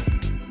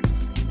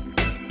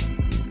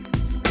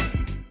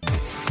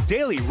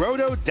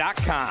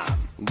 DailyRoto.com.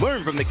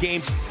 Learn from the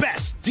game's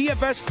best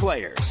DFS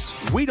players.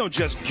 We don't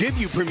just give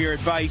you premier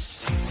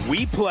advice,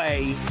 we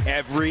play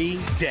every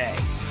day.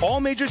 All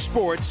major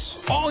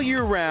sports, all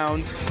year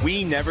round,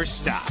 we never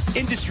stop.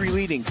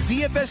 Industry-leading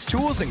DFS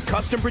tools and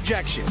custom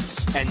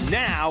projections. And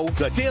now,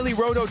 the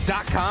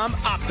DailyRoto.com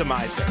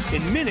Optimizer.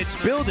 In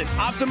minutes, build and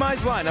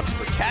optimize lineups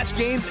for cash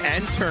games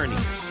and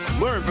tourneys.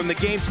 Learn from the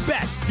game's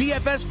best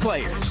DFS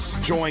players.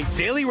 Join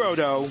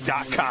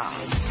DailyRoto.com.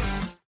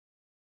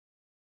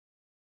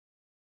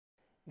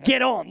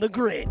 Get on the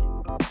grid.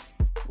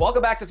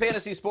 Welcome back to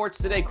Fantasy Sports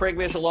Today. Craig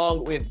Mish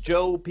along with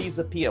Joe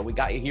Pisapia. We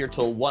got you here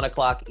till 1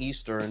 o'clock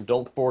Eastern.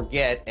 Don't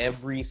forget,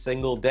 every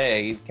single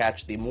day,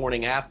 catch the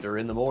morning after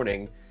in the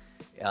morning.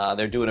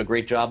 They're doing a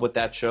great job with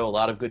that show. A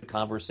lot of good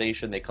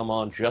conversation. They come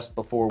on just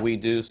before we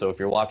do. So if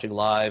you're watching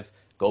live,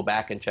 go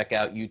back and check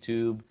out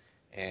YouTube.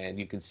 And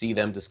you can see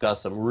them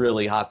discuss some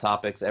really hot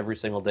topics every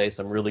single day.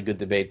 Some really good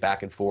debate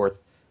back and forth.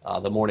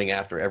 The morning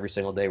after every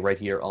single day right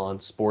here on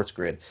Sports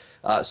Grid.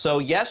 So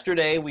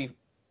yesterday we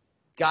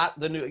got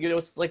the new,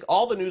 it's like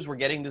all the news we're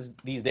getting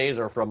these days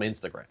are from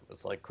Instagram.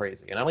 It's like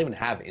crazy. And I don't even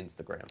have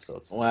Instagram, so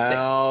it's...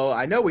 Well,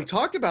 I know we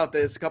talked about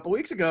this a couple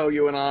weeks ago,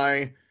 you and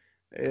I.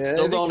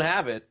 Still don't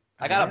have it.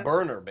 I got a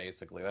burner,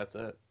 basically. That's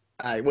it.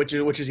 Which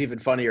is even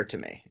funnier to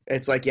me.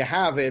 It's like you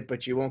have it,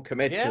 but you won't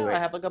commit to it. Yeah, I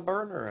have like a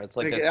burner. It's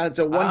like it's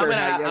a wonder I'm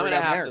how you ever gonna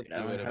got have married.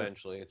 to do it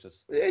eventually.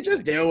 It's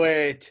just do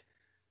it.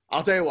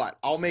 I'll tell you what.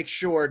 I'll make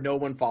sure no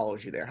one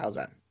follows you there. How's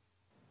that?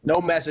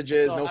 No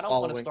messages, no following. I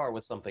don't want to start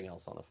with something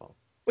else on the phone.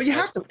 Well, you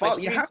have to follow.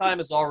 The screen time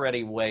is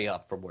already way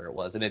up from where it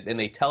was, and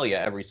they tell you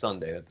every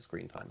Sunday that the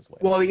screen time is way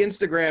up. Well, the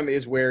Instagram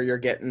is where you're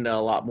getting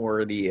a lot more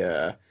of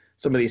the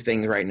some of these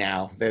things right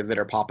now that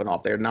are popping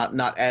off there.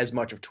 Not as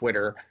much of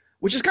Twitter,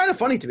 which is kind of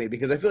funny to me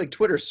because I feel like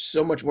Twitter's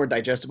so much more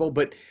digestible,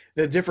 but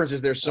the difference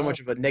is there's so much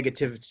of a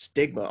negative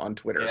stigma on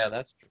Twitter. Yeah,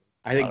 that's true.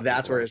 I think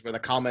that's where the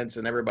comments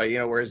and everybody,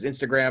 whereas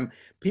Instagram,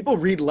 people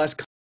read less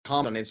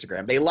comment on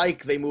Instagram.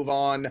 They move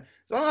on. There's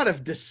a lot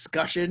of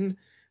discussion.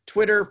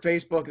 Twitter,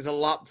 Facebook is a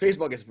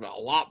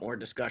lot more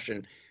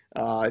discussion.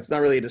 It's not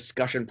really a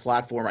discussion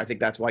platform. I think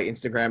that's why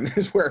Instagram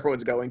is where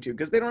everyone's going to,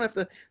 because they don't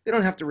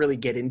have to really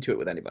get into it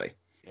with anybody.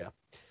 Yeah.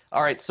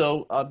 All right.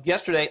 So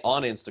yesterday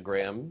on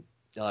Instagram,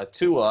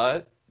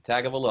 Tua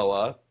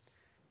Tagovailoa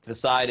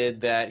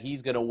decided that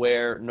he's going to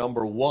wear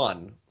number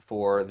 1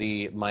 for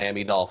the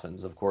Miami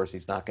Dolphins. Of course,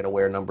 he's not going to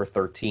wear number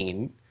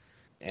 13.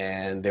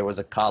 And there was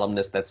a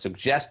columnist that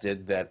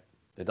suggested that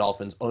the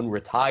Dolphins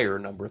unretire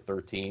number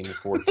 13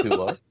 for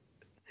Tua,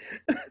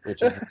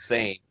 which is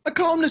insane. A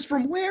columnist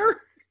from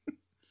where?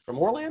 From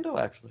Orlando,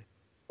 actually.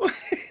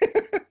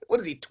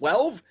 What is he,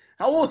 12?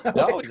 How old?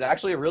 No, he's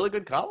actually a really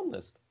good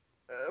columnist.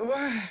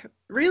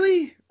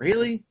 Really?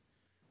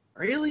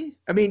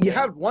 I mean, you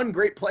have one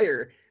great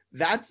player.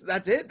 That's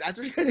it. That's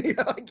what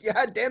you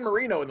had Dan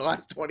Marino in the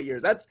last 20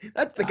 years. That's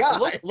the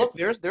guy. Look,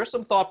 there's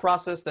some thought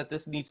process that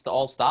this needs to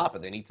all stop,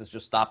 and they need to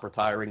just stop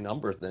retiring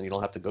numbers. Then you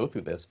don't have to go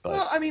through this. But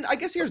well, I mean, I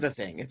guess here's the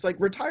thing. It's like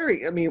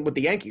retiring. I mean, with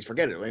the Yankees,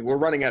 forget it. I mean, we're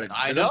running out of.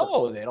 I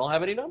know they don't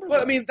have any numbers. But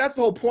I mean, that's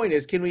the whole point.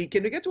 Is can we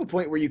get to a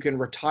point where you can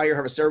retire,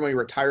 have a ceremony,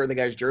 retire the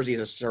guy's jersey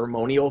as a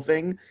ceremonial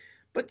thing?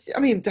 But, I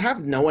mean, to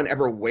have no one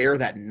ever wear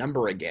that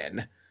number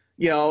again,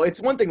 it's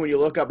one thing when you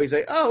look up and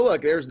say, oh,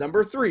 look, there's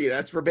number 3,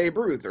 that's for Babe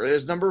Ruth, or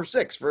there's number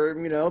 6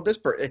 for, this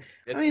person.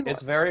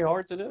 It's very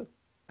hard to do.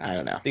 I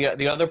don't know.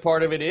 The other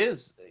part of it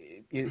is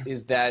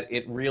that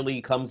it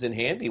really comes in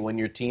handy when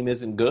your team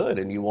isn't good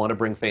and you want to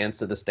bring fans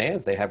to the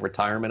stands. They have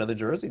retirement of the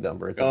jersey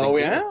number. It's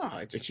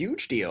it's a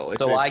huge deal.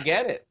 I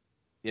get it.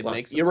 It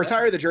makes you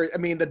retire the jersey. I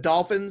mean, the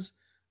Dolphins,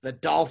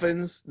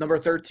 number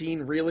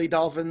 13, really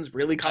Dolphins,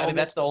 really Columns? I mean,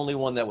 that's the only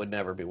one that would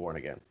never be worn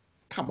again.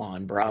 Come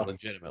on, bro.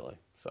 Legitimately.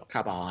 So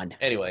come on.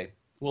 Anyway,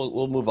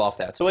 we'll move off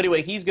that. So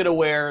anyway, he's going to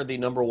wear the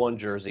number 1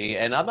 jersey,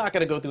 and I'm not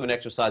going to go through an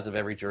exercise of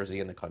every jersey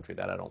in the country.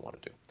 That I don't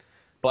want to do.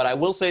 But I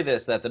will say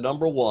this, that the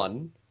number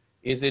 1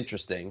 is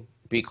interesting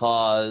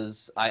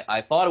because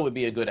I thought it would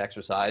be a good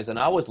exercise, and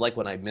I always like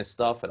when I miss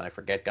stuff and I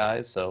forget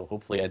guys, so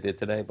hopefully I did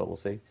today, but we'll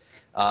see.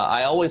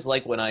 I always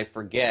like when I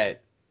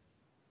forget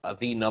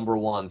the number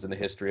 1s in the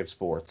history of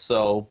sports.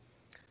 So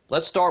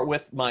let's start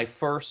with my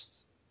first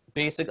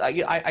basic.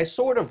 I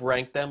sort of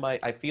ranked them.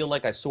 I feel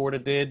like I sort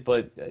of did,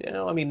 but,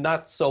 I mean,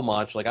 not so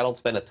much. Like, I don't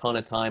spend a ton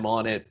of time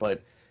on it,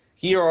 but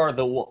here are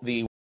the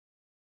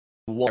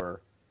one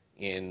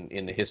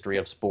in the history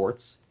of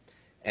sports.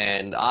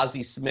 And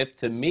Ozzie Smith,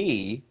 to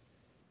me,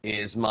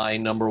 is my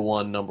number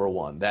one.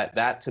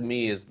 That to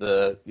me is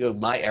the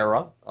my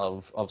era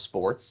of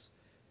sports.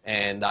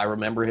 And I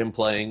remember him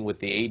playing with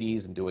the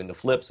 80s and doing the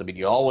flips. I mean,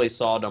 you always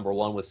saw number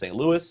 1 with St.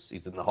 Louis.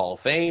 He's in the Hall of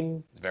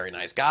Fame. He's a very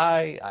nice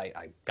guy.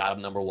 I got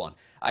him number 1.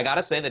 I got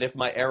to say that if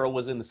my era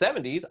was in the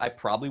 70s, I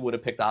probably would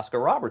have picked Oscar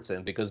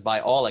Robertson because by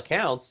all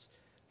accounts,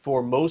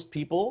 for most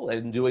people,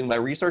 and doing my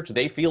research,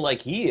 they feel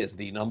like he is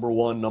the number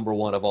one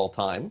of all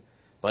time.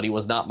 But he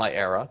was not my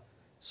era.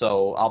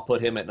 So I'll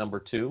put him at number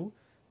 2.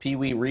 Pee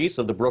Wee Reese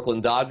of the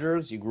Brooklyn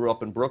Dodgers. You grew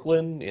up in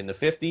Brooklyn in the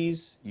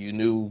 50s. You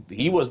knew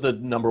he was the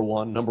number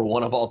one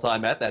of all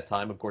time at that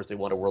time. Of course, they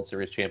won a World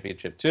Series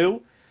championship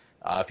too.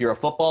 If you're a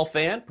football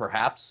fan,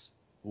 perhaps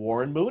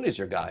Warren Moon is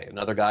your guy.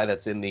 Another guy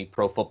that's in the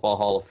Pro Football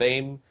Hall of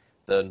Fame.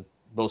 The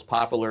most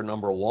popular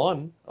number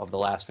 1 of the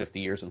last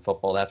 50 years in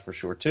football, that's for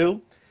sure too.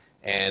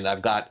 And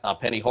I've got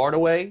Penny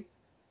Hardaway,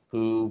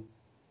 who,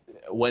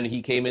 when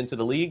he came into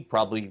the league,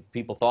 probably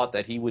people thought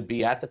that he would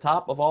be at the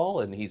top of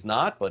all, and he's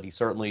not, but he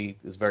certainly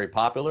is very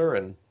popular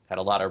and had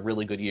a lot of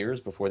really good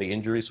years before the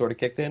injury sort of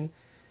kicked in.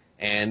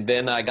 And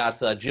then I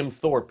got Jim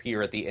Thorpe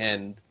here at the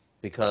end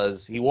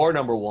because he wore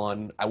number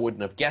 1. I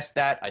wouldn't have guessed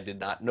that. I did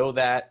not know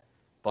that.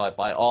 But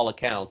by all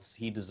accounts,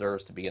 he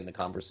deserves to be in the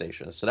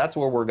conversation. So that's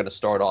where we're going to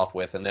start off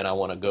with, and then I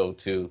want to go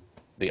to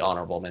the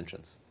honorable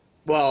mentions.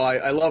 Well,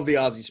 I love the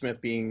Ozzie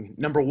Smith being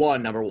number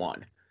one.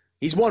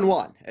 He's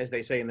 1-1, as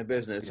they say in the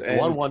business. He's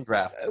 1-1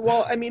 draft.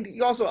 Well, I mean,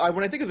 you also,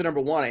 when I think of the number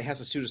 1, it has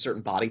to suit a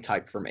certain body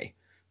type for me.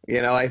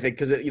 I think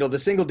because, the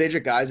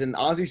single-digit guys, and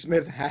Ozzie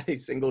Smith had a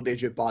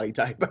single-digit body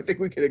type. I think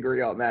we could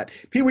agree on that.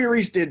 Pee Wee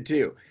Reese did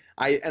too.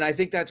 I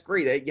think that's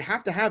great. You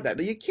have to have that.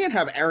 You can't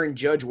have Aaron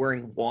Judge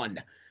wearing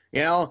 1.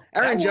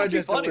 Aaron Judge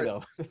is funny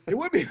though. It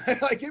would be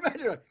like,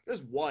 imagine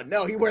just 1.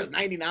 No, he wears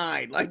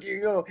 99. Like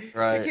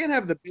right. You can't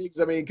have the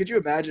bigs. I mean, could you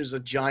imagine as a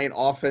giant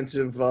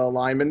offensive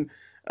lineman?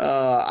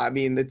 I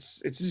mean,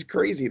 it's just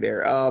crazy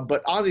there.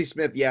 But Ozzie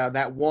Smith, yeah,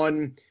 that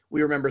one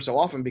we remember so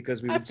often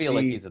because we would see.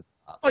 Like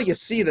he's you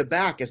see the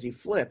back as he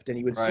flipped, and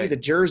you would see the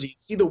jersey,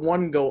 see the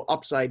one go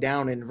upside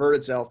down and invert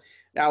itself.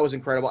 That was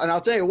incredible. And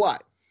I'll tell you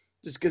what.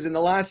 Just because in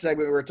the last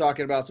segment we were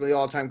talking about some of the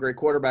all-time great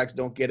quarterbacks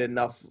don't get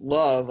enough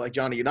love, like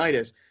Johnny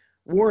Unitas.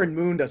 Warren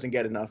Moon doesn't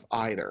get enough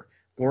either.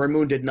 Warren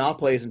Moon did not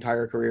play his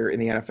entire career in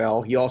the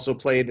NFL. He also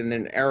played in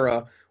an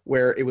era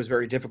where it was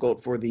very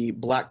difficult for the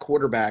black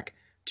quarterback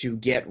to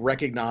get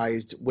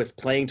recognized with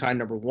playing time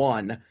number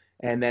 1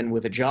 and then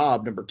with a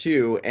job number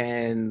 2.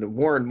 And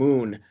Warren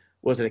Moon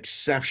was an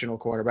exceptional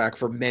quarterback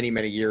for many,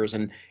 many years.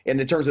 And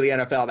in terms of the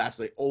NFL, that's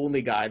the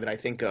only guy that I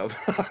think of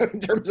in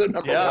terms of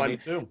number 1. Yeah, me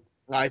too.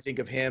 I think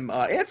of him.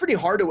 Anthony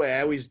Hardaway,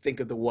 I always think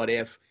of the what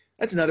if.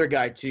 That's another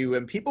guy, too.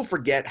 And people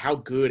forget how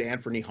good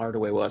Anthony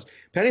Hardaway was.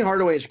 Penny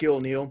Hardaway and Shaquille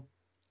O'Neal,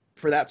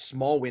 for that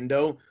small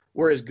window,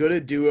 were as good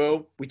a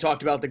duo. We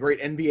talked about the great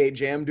NBA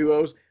Jam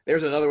duos.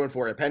 There's another one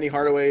for it. Penny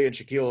Hardaway and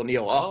Shaquille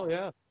O'Neal. Oh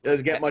yeah.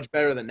 Doesn't get much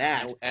better than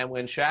that. And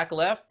when Shaq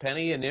left,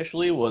 Penny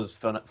initially was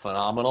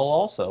phenomenal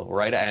also,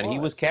 right? And he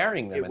was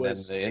carrying them, and then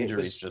the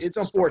injuries just... It's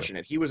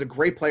unfortunate. He was a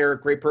great player,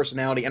 great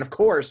personality. And, of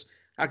course,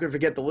 how could we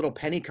forget the Little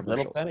Penny commercials?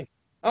 Little Penny.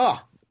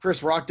 Oh,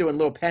 Chris Rock doing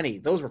Little Penny.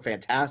 Those were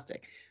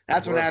fantastic.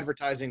 That's when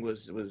advertising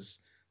was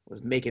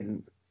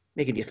making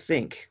you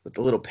think with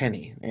the Little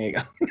Penny. There you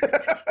go.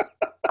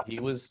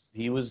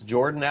 He was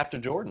Jordan after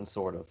Jordan,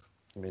 sort of.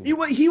 I mean,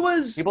 he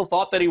was. People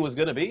thought that he was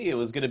going to be. It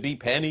was going to be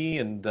Penny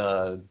and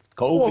Kobe.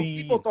 Well,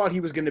 people thought he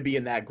was going to be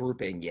in that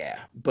grouping, yeah.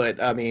 But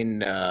I mean,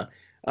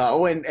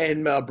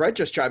 Brett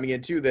just chiming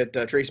in too that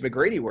Tracy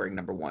McGrady wearing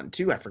number 1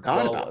 too. I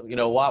forgot about.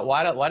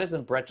 Why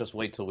doesn't Brett just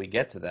wait till we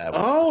get to that?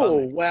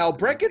 Oh well,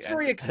 Brett gets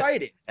very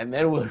excited, and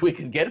then we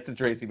can get it to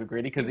Tracy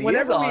McGrady because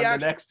whenever is on the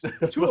next.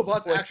 Two of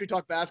us actually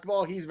talk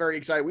basketball. He's very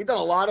excited. We've done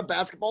a lot of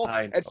basketball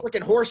and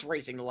freaking horse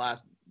racing the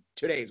last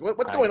 2 days.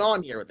 What's going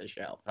on here with the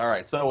show? All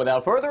right, so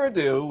without further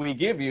ado, we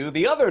give you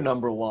the other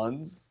number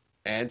ones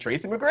and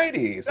Tracy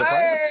McGrady.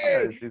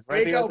 Hey! He's There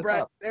you go, Brett.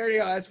 top. There you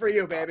go. That's for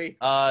you, baby.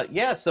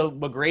 So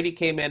McGrady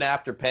came in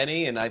after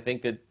Penny, and I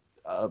think that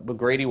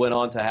McGrady went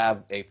on to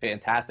have a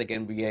fantastic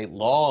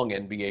long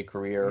NBA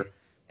career,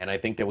 and I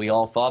think that we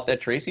all thought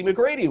that Tracy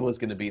McGrady was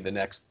going to be the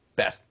next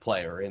best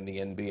player in the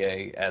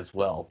NBA as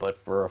well.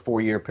 But for a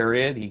 4-year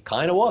period, he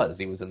kind of was.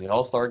 He was in the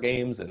All-Star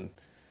games and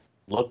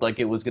looked like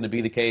it was going to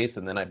be the case,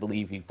 and then I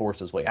believe he forced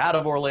his way out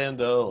of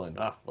Orlando, and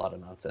a lot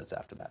of nonsense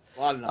after that.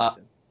 A lot of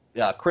nonsense.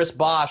 Chris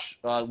Bosh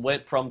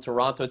went from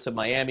Toronto to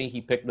Miami.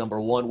 He picked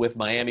number 1 with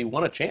Miami,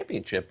 won a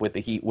championship with the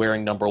Heat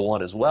wearing number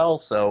 1 as well.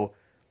 So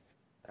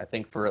I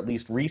think for at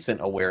least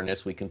recent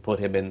awareness, we can put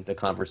him in the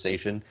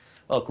conversation.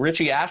 Look,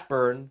 Richie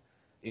Ashburn,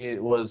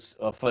 it was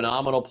a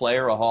phenomenal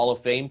player, a Hall of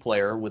Fame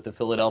player with the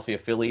Philadelphia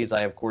Phillies.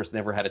 I, of course,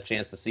 never had a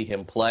chance to see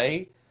him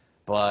play.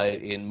 But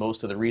in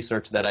most of the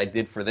research that I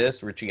did for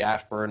this, Richie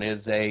Ashburn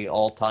is a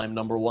all-time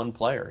number 1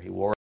 player. He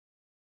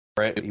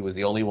was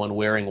the only one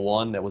wearing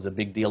 1. That was a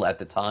big deal at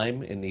the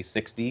time in the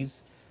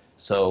 60s.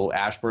 So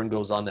Ashburn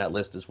goes on that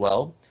list as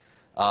well.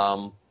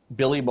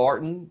 Billy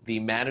Martin,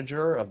 the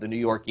manager of the New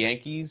York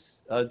Yankees,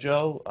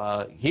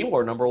 Joe, he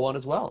wore number 1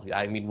 as well.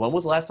 I mean, when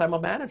was the last time a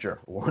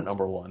manager wore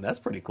number 1? That's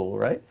pretty cool,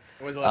 right?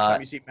 When was the last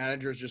time you see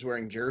managers just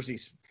wearing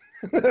jerseys?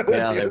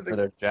 Yeah, they put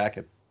a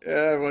jacket.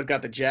 Everyone's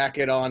got the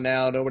jacket on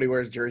now. Nobody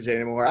wears jersey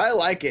anymore. I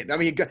like it. I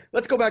mean,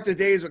 let's go back to the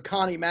days with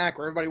Connie Mack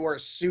where everybody wore a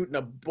suit and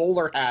a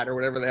bowler hat or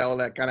whatever the hell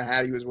that kind of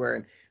hat he was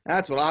wearing.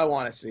 That's what I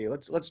want to see.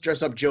 Let's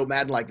dress up Joe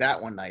Madden like that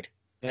one night.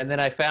 And then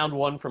I found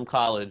one from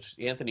college,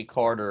 Anthony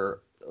Carter,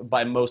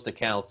 by most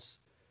accounts,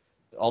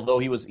 although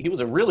he was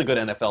a really good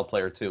NFL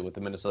player too with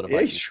the Minnesota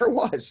Vikings. Yeah, he sure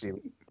was.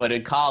 But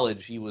in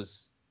college, he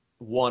was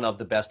one of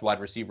the best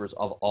wide receivers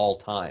of all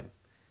time.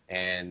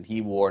 And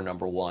he wore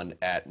number 1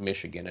 at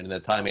Michigan. And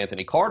at the time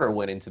Anthony Carter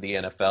went into the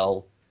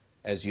NFL,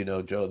 as you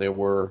know, Joe, there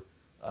were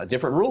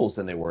different rules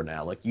than they were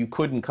now. Like, you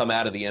couldn't come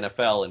out of the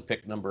NFL and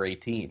pick number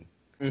 18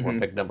 or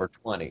pick number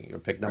 20 or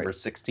pick number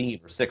 16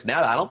 or 6.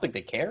 Now, I don't think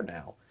they care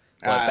now.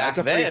 But back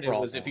then, it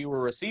was if you were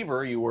a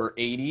receiver, you were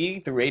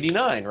 80 through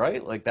 89,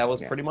 right? Like, that was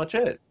pretty much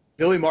it.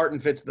 Billy Martin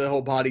fits the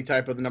whole body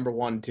type of the number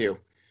 1, too.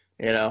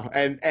 You know,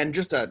 and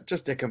just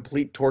a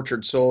complete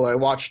tortured soul. I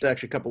watched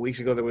actually a couple weeks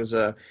ago. There was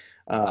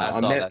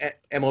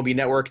MLB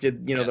Network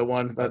did the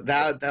one, but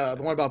the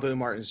one about Billy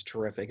Martin is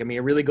terrific. I mean,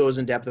 it really goes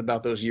in depth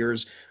about those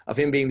years of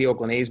him being the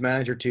Oakland A's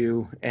manager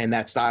too, and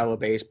that style of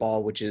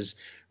baseball, which is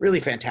really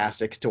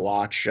fantastic to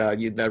watch.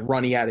 The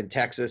run he had in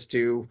Texas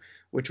too,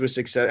 which was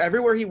success.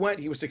 Everywhere he went,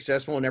 he was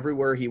successful, and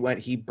everywhere he went,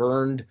 he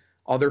burned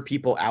other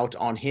people out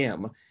on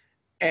him.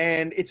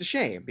 And it's a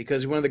shame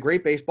because he's one of the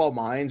great baseball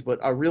minds, but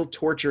a real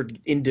tortured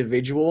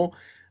individual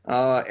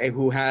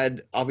who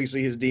had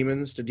obviously his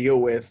demons to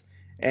deal with.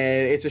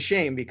 And it's a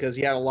shame because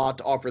he had a lot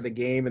to offer the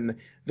game. And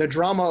the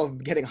drama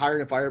of getting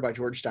hired and fired by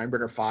George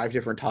Steinbrenner 5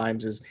 different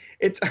times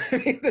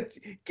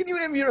can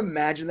you even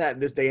imagine that in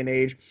this day and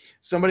age?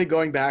 Somebody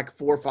going back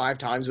 4 or 5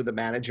 times with a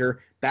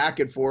manager, back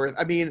and forth.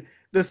 I mean,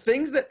 the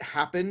things that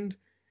happened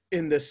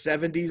in the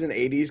 70s and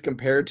 80s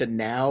compared to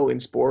now in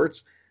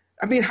sports,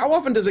 I mean, how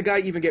often does a guy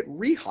even get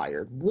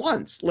rehired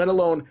once, let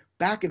alone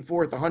back and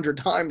forth 100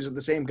 times with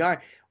the same guy?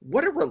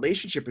 What a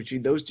relationship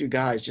between those two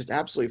guys. Just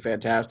absolutely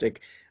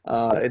fantastic.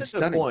 It's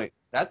stunning. Point.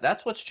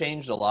 That's what's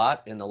changed a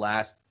lot in the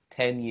last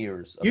 10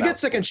 years. You get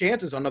second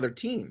chances on other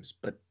teams,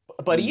 but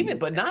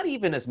not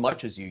even as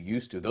much as you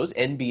used to. Those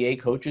NBA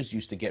coaches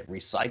used to get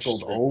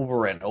recycled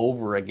over and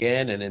over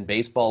again, and in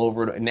baseball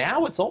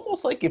now it's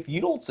almost like if you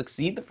don't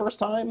succeed the first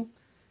time,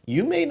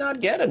 you may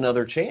not get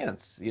another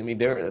chance. I mean,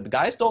 the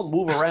guys don't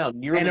move around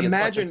nearly and as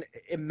imagine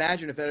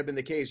much if that had been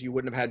the case, you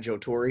wouldn't have had Joe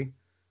Torre.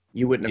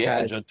 You wouldn't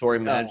have had Joe Torre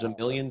managed a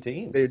million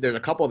teams. There's a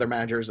couple other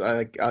managers.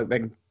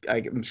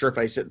 I'm sure if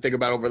I think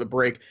about over the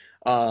break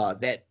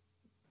that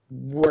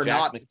were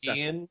not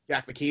successful.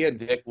 Jack McKeon,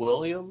 Dick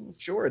Williams.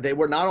 Sure, they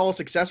were not all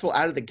successful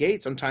out of the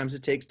gate. Sometimes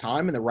it takes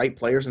time and the right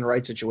players in the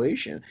right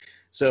situation.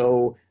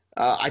 So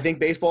I think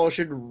baseball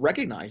should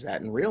recognize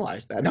that and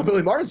realize that. Now,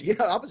 Billy Martin's the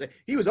opposite.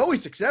 He was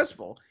always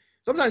successful.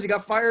 Sometimes he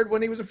got fired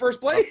when he was in first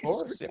place. Of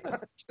course, yeah.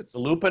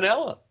 Lou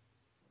Piniella.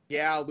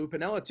 Yeah, Lou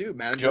Piniella too,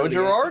 manager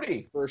Joe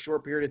Girardi for a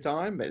short period of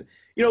time. But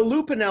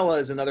Lou Piniella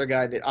is another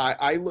guy that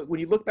I look when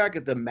you look back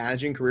at the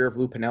managing career of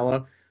Lou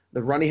Piniella,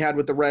 the run he had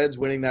with the Reds,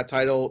 winning that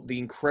title, the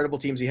incredible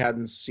teams he had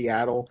in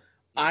Seattle.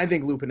 I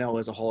think Lou Piniella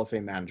is a Hall of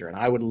Fame manager, and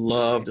I would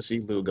love to see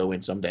Lou go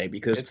in someday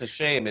because it's a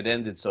shame it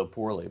ended so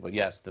poorly. But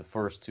yes, the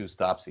first 2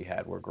 stops he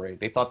had were great.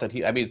 They thought that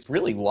it's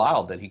really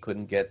wild that he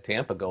couldn't get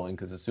Tampa going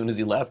because as soon as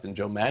he left and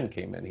Joe Madden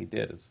came in, he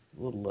did. It's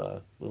a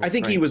little. I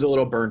think he was a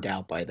little burned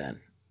out by then.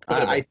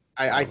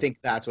 I think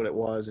that's what it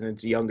was, and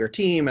it's a younger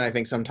team, and I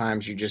think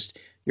sometimes you're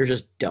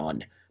just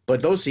done.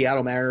 But those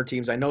Seattle Mariner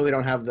teams, I know they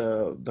don't have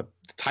the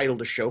title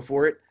to show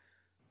for it,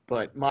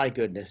 but my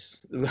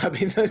goodness, I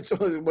mean,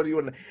 what do you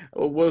want?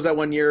 What was that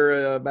one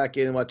year back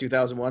in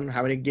 2001?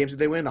 How many games did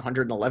they win?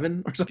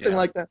 111 or something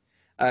like that.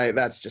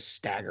 That's just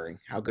staggering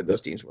how good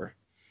those teams were.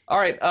 All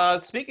right.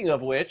 Speaking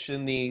of which,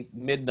 in the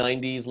mid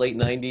 '90s, late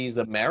 '90s,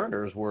 the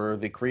Mariners were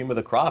the cream of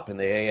the crop in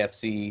the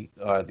AFC,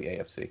 in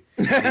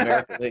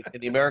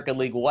the American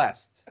League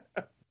West.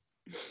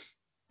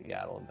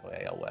 Yeah, I don't know,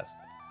 AL West,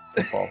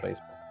 football,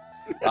 baseball.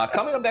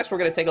 Coming up next, we're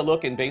going to take a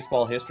look in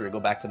baseball history, go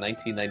back to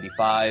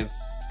 1995,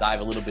 dive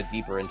a little bit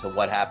deeper into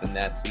what happened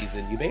that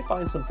season. You may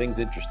find some things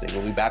interesting.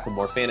 We'll be back with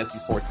more fantasy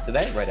sports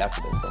today, right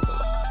after this. Don't go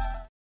away.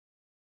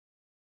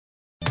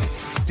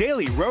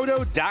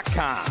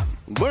 DailyRoto.com.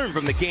 Learn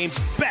from the game's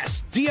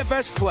best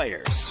DFS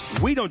players.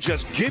 We don't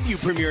just give you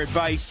premier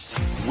advice,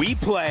 we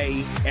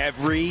play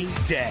every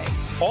day.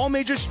 All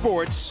major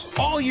sports,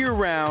 all year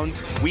round,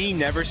 we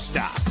never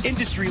stop.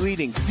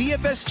 Industry-leading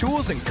DFS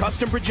tools and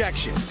custom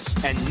projections.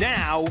 And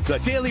now, the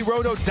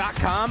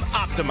DailyRoto.com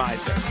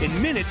Optimizer.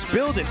 In minutes,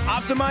 build and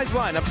optimize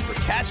lineups for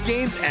cash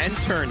games and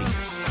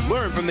tourneys.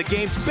 Learn from the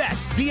game's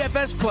best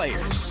DFS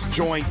players.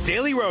 Join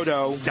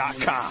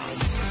DailyRoto.com.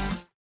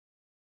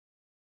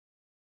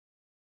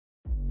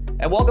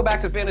 And welcome back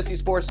to Fantasy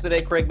Sports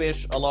Today. Craig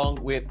Mish along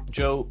with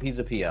Joe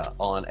Pisapia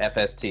on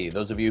FST.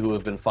 Those of you who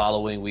have been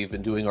following, we've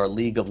been doing our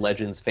League of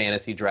Legends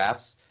fantasy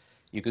drafts.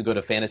 You can go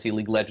to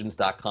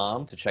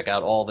fantasyleaguelegends.com to check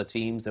out all the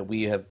teams that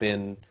we have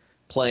been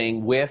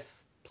playing with,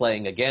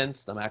 playing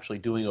against. I'm actually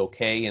doing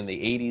okay in the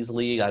 80s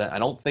league. I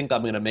don't think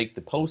I'm going to make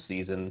the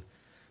postseason,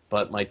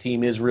 but my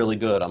team is really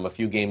good. I'm a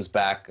few games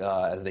back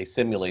as they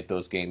simulate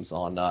those games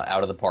on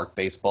Out of the Park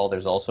Baseball.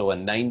 There's also a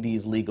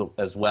 90s league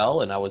as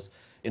well, and I was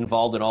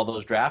involved in all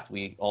those drafts.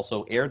 We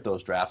also aired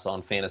those drafts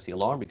on Fantasy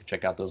Alarm. You can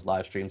check out those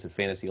live streams at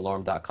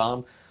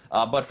fantasyalarm.com.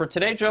 But for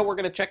today, Joe, we're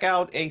going to check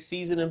out a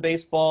season in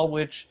baseball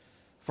which,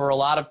 for a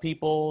lot of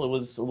people, it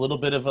was a little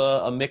bit of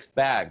a mixed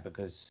bag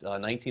because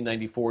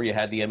 1994 you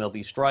had the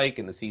MLB strike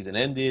and the season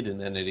ended,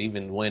 and then it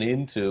even went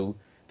into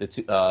the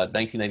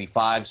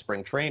 1995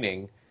 spring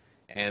training.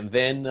 And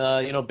then,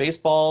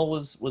 baseball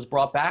was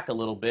brought back a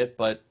little bit,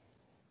 but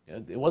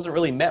it wasn't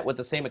really met with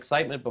the same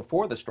excitement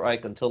before the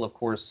strike until, of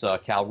course,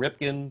 Cal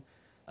Ripken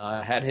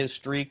had his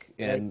streak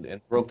and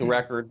broke the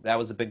record. That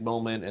was a big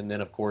moment. And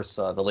then, of course,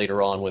 the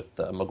later on with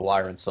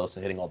McGuire and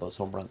Sosa hitting all those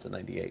home runs in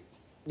 '98.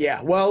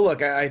 Yeah, well,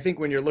 look, I think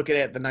when you're looking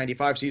at the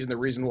 95 season, the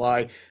reason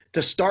why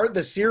to start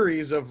the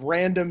series of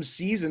random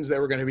seasons that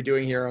we're going to be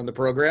doing here on the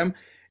program,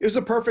 it was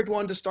a perfect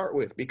one to start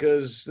with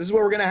because this is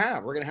what we're going to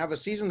have. We're going to have a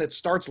season that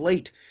starts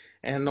late.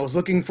 And I was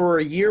looking for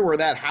a year where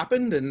that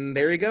happened, and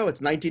there you go.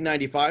 It's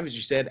 1995, as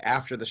you said,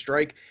 after the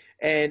strike.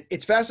 And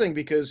it's fascinating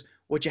because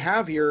what you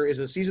have here is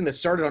a season that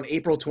started on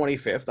April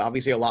 25th,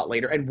 obviously a lot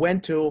later, and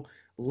went till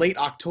late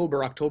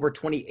October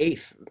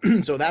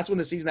 28th. So that's when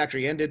the season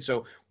actually ended.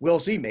 So we'll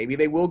see. Maybe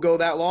they will go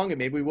that long, and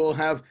maybe we'll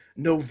have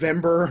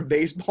November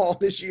baseball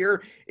this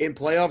year in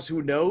playoffs.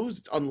 Who knows?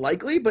 It's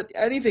unlikely, but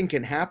anything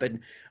can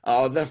happen.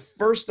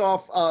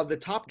 The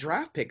top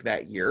draft pick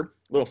that year,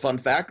 little fun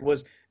fact,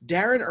 was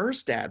Darren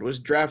Erstad was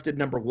drafted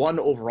number 1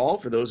 overall,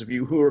 for those of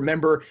you who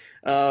remember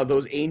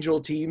those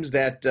Angel teams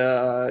that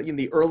in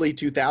the early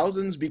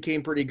 2000s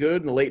became pretty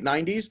good in the late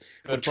 90s.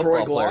 Good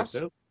Troy Gloss,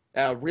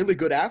 really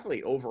good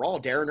athlete overall.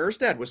 Darren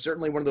Erstad was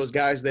certainly one of those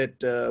guys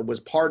that was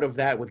part of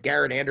that with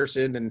Garrett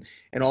Anderson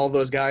and all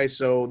those guys.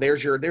 So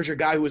there's your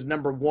guy who was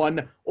number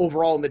 1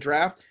 overall in the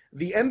draft.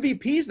 The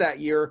MVPs that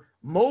year,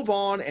 Mo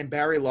Vaughn and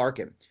Barry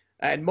Larkin.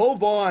 And Mo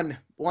Vaughn,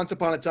 once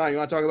upon a time, you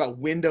want to talk about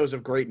windows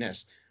of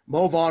greatness.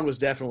 Mo Vaughn was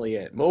definitely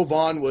it. Mo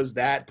Vaughn was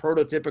that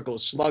prototypical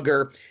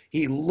slugger.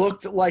 He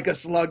looked like a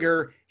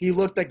slugger. He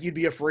looked like you'd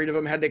be afraid of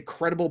him, had an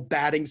incredible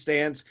batting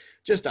stance,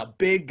 just a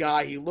big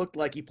guy. He looked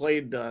like he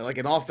played like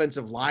an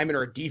offensive lineman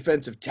or a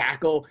defensive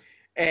tackle,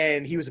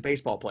 and he was a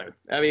baseball player.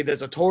 I mean,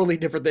 that's a totally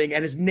different thing.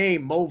 And his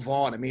name, Mo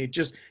Vaughn, I mean,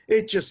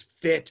 it just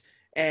fit.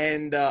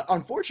 And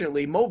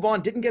unfortunately, Mo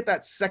Vaughn didn't get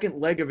that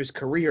second leg of his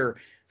career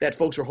that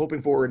folks were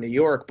hoping for in New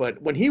York.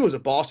 But when he was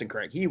at Boston,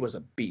 Craig, he was a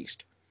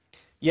beast.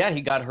 Yeah,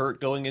 he got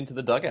hurt going into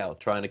the dugout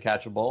trying to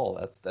catch a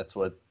ball. That's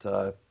what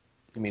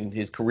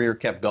his career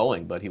kept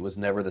going, but he was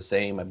never the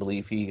same. I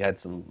believe he had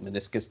some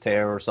meniscus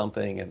tear or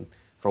something, and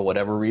for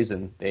whatever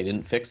reason, they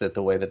didn't fix it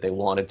the way that they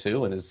wanted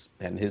to,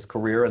 and his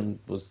career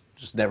was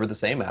just never the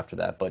same after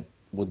that. But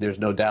there's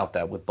no doubt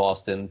that with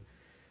Boston,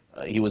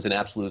 he was an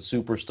absolute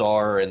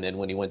superstar, and then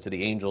when he went to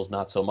the Angels,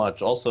 not so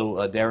much. Also,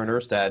 Darren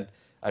Erstad,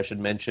 I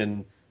should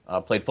mention,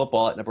 played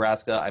football at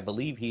Nebraska. I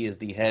believe he is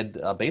the head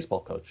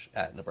baseball coach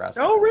at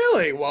Nebraska. Oh,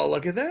 really? Well,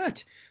 look at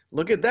that.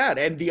 Look at that.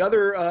 And the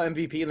other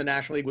MVP in the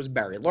National League was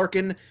Barry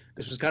Larkin.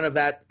 This was kind of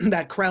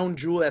that crown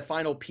jewel, that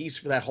final piece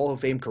for that Hall of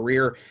Fame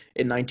career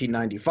in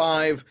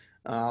 1995.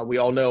 We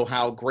all know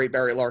how great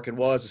Barry Larkin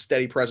was, a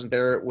steady presence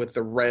there with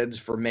the Reds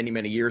for many,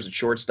 many years at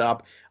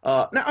shortstop.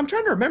 Now, I'm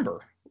trying to remember.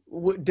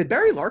 Did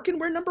Barry Larkin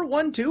wear number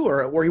 1 too,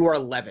 or he wore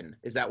 11?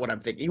 Is that what I'm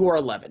thinking? He wore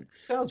 11.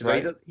 Sounds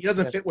right. He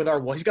doesn't fit with our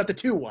one. He's got the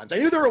 2 1s. I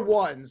knew there were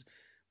 1s,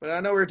 but I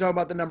know we were talking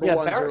about the number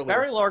 1s earlier.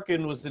 Barry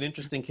Larkin was an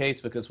interesting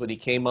case because when he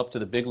came up to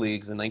the big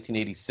leagues in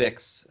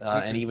 1986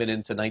 and even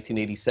into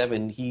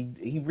 1987,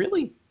 he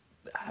really,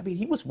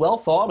 he was well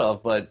thought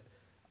of, but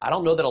I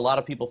don't know that a lot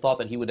of people thought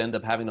that he would end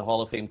up having a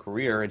Hall of Fame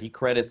career, and he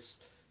credits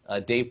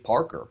Dave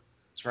Parker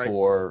right.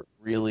 for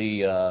really,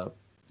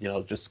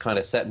 just kind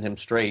of setting him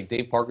straight.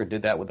 Dave Parker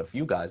did that with a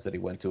few guys that he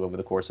went to over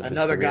the course of his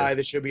career. Another guy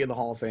that should be in the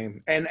Hall of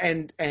Fame.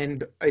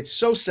 And it's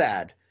so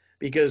sad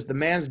because the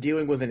man's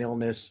dealing with an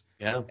illness.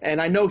 Yeah.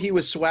 And I know he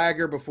was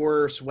swagger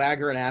before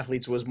swagger and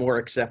athletes was more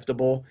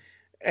acceptable.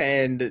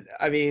 And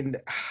I mean,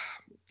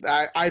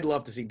 I'd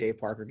love to see Dave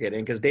Parker get in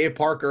because Dave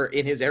Parker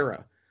in his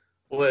era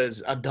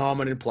was a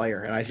dominant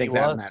player, and I think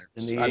that matters.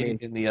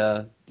 In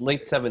the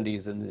late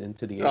 70s and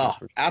into the 80s. Oh, for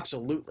sure.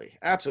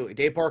 absolutely.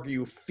 Dave Parker,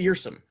 you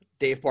fearsome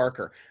Dave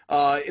Parker.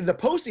 In the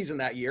postseason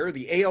that year,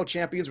 the AL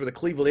champions were the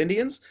Cleveland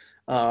Indians.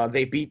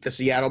 They beat the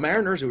Seattle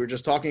Mariners, who we were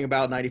just talking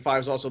about.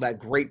 95 is also that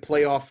great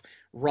playoff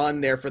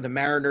run there for the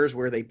Mariners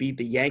where they beat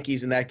the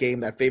Yankees in that game,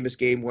 that famous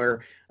game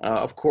where,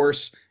 of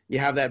course, you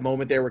have that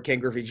moment there where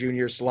Ken Griffey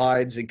Jr.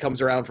 slides and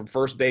comes around from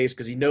first base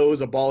because he knows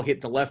a ball hit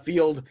the left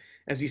field.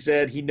 As he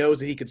said, he knows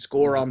that he could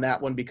score on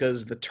that one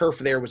because the turf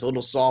there was a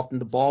little soft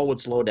and the ball would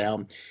slow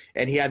down.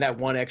 And he had that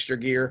one extra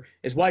gear.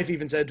 His wife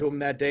even said to him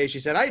that day, she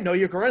said, I didn't know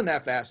you could run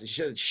that fast. And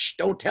she said, shh,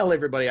 don't tell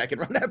everybody I can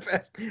run that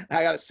fast.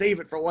 I got to save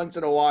it for once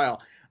in a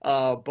while.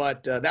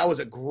 But that was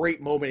a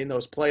great moment in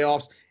those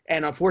playoffs.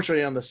 And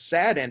unfortunately, on the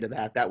sad end of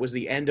that was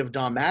the end of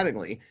Don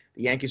Mattingly.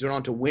 The Yankees went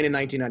on to win in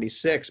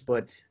 1996,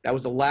 but that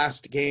was the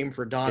last game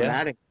for Don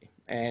Mattingly.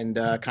 And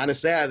kind of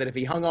sad that if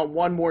he hung on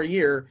one more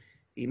year,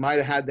 he might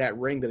have had that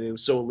ring that it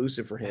was so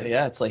elusive for him.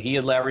 Yeah, it's like he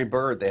and Larry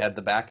Bird, they had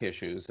the back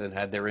issues and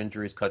had their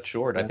injuries cut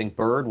short. Yeah. I think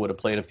Bird would have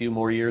played a few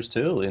more years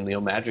too, and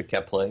Magic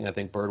kept playing. I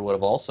think Bird would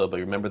have also. But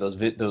remember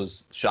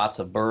those shots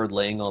of Bird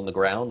laying on the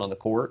ground on the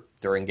court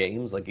during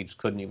games, like he just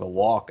couldn't even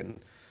walk. And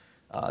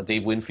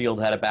Dave Winfield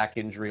had a back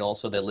injury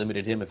also that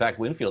limited him. In fact,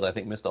 Winfield, I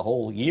think, missed a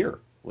whole year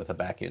with a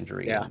back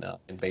injury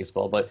in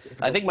baseball. But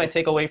I think my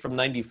takeaway from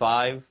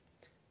 95,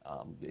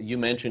 you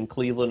mentioned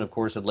Cleveland, of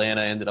course,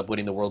 Atlanta ended up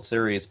winning the World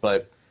Series,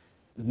 but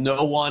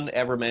no one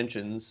ever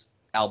mentions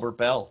Albert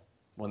Bell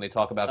when they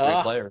talk about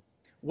great players.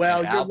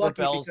 Well, you're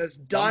lucky because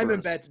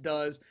Diamond Bets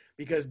does,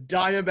 because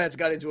Diamond Bets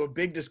got into a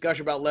big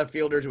discussion about left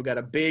fielders. We got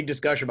a big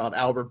discussion about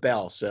Albert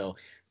Bell. So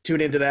tune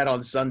into that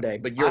on Sunday.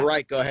 But you're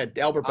right. Go ahead.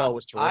 Albert Bell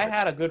was terrific. I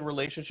had a good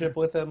relationship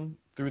with him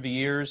through the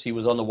years. He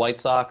was on the White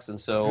Sox, and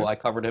so I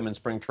covered him in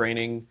spring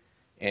training.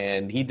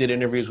 And he did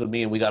interviews with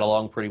me, and we got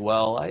along pretty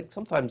well. I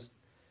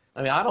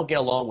don't get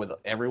along with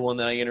everyone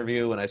that I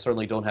interview, and I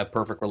certainly don't have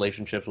perfect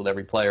relationships with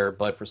every player.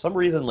 But for some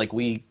reason, like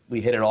we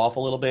hit it off a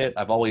little bit.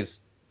 I always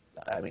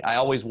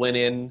went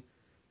in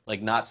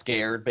like not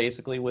scared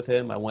basically with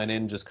him. I went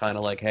in just kind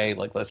of like, hey,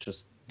 like let's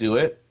just do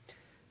it.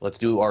 Let's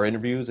do our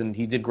interviews. And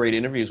he did great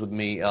interviews with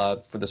me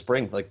for the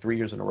spring, like 3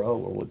 years in a row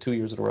or 2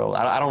 years in a row.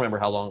 I don't remember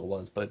how long it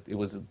was, but it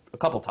was a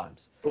couple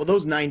times. Well,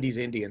 those 90s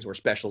Indians were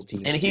special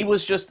teams. And he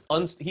was just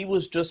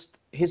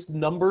his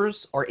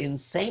numbers are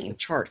insane. The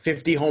chart,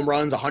 50 home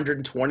runs,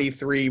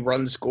 123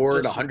 runs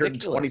scored,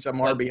 120-some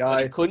RBI.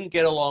 But he couldn't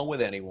get along with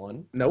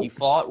anyone. Nope. He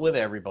fought with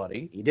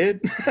everybody. He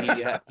did.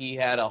 he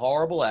had a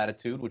horrible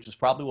attitude, which is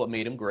probably what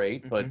made him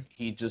great, but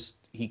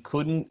he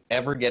couldn't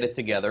ever get it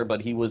together,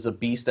 but he was a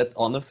beast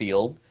on the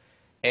field.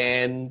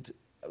 And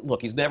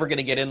look, he's never going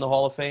to get in the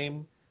Hall of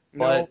Fame,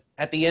 but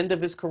at the end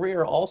of his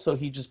career also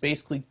he just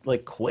basically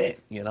like quit,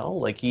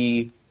 like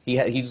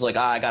he's like,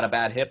 I got a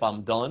bad hip,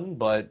 I'm done,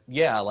 but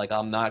yeah, like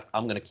I'm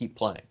going to keep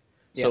playing.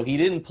 Yeah. So he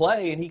didn't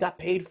play, and he got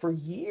paid for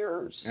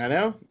years. I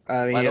know.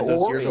 He had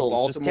those years with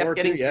Baltimore just kept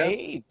getting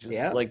paid,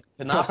 like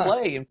to not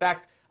play. In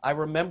fact, I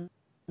remember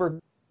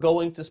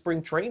going to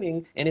spring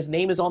training, and his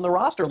name is on the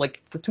roster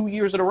like for 2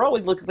 years in a row.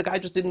 Look, the guy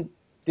just didn't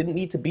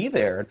need to be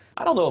there.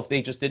 I don't know if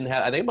they just didn't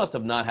have. They must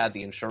have not had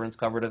the insurance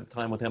covered at the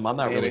time with him. I'm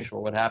not really sure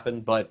what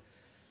happened, but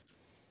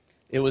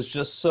it was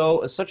just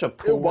such a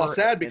poor. Well,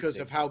 sad because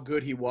of how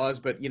good he was,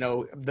 but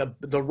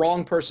the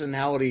wrong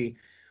personality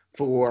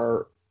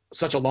for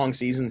such a long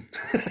season.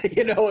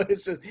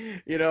 It's just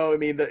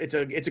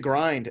it's a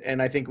grind,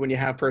 and I think when you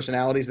have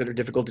personalities that are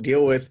difficult to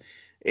deal with,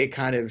 it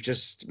kind of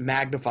just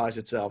magnifies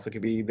itself. It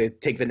could be they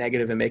take the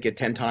negative and make it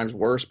 10 times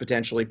worse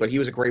potentially. But he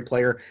was a great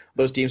player.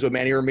 Those teams with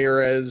Manny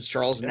Ramirez,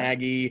 Charles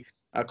Nagy,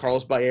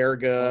 Carlos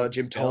Baerga,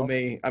 Jim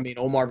Thome,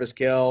 Omar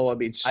Vizquel.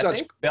 I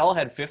think Bell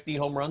had 50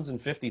 home runs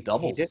and 50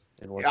 doubles. He did.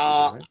 In one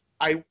season,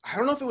 right? I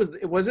don't know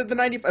if was it the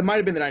 95? It might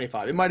have been the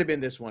 95. It might have been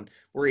this one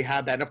where he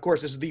had that. And of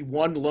course, this is the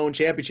one lone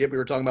championship. We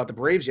were talking about the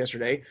Braves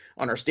yesterday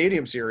on our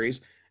Stadium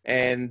series.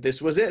 And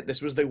this was it.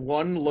 This was the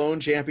one lone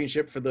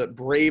championship for the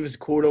Braves,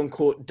 quote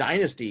unquote,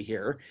 dynasty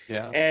here.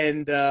 Yeah.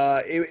 And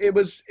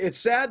it's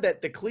sad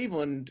that the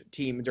Cleveland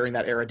team during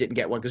that era didn't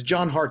get one because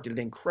John Hart did an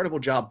incredible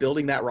job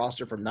building that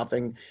roster from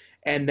nothing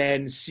and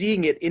then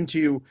seeing it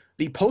into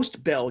the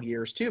post-Bell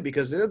years too,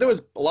 because there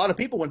was a lot of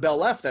people when Bell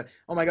left that,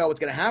 oh my God, what's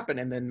going to happen?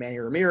 And then Manny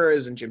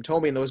Ramirez and Jim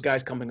Thome and those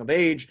guys coming of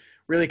age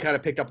really kind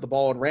of picked up the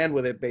ball and ran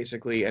with it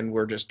basically, and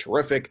were just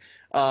terrific.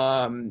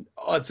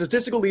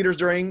 Statistical leaders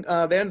during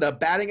then the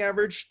batting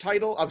average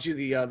title,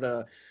 obviously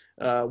the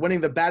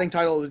winning the batting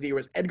title of the year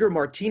was Edgar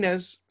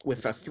Martinez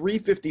with a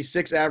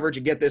 356 average,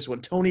 and get this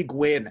one, Tony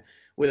Gwynn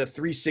with a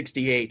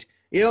 368.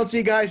 You don't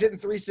see guys hitting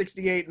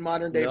 368 in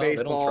modern day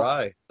baseball. They don't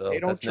try. So they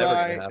don't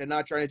try. They're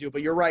not trying to do it.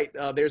 But you're right.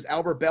 There's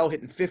Albert Bell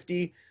hitting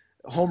 50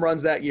 home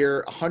runs that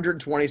year,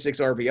 126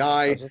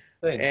 RBI.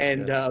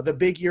 And the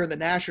big year in the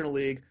National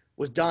League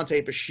was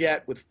Dante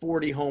Bichette with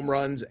 40 home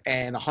runs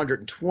and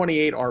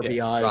 128 RBI.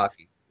 Yeah,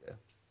 Rocky. Yeah.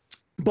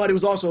 But it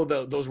was also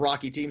those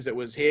Rocky teams that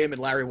was him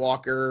and Larry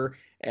Walker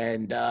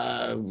and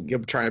Andres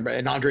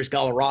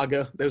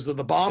Galarraga. Those are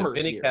the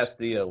Bombers. Vinny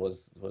Castillo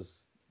was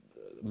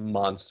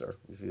monster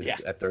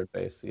at third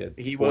base. He had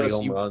 40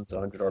 home runs,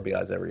 100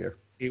 RBIs every year.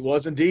 He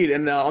was indeed.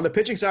 And on the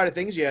pitching side of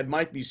things, you had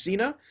Mike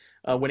Mussina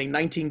winning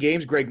 19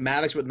 games, Greg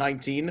Maddux with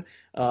 19.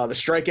 The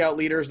strikeout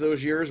leaders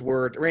those years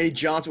were Randy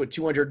Johnson with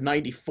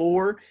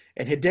 294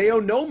 and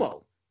Hideo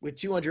Nomo with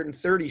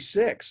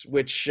 236,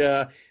 which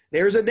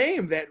there's a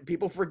name that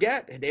people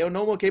forget. Hideo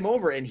Nomo came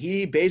over, and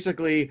he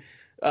basically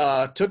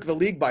took the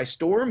league by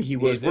storm. He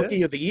was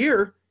Rookie of the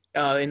Year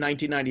in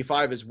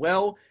 1995 as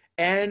well,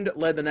 and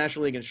led the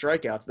National League in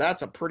strikeouts.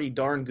 That's a pretty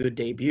darn good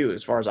debut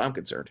as far as I'm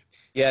concerned.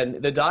 Yeah,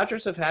 and the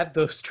Dodgers have had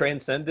those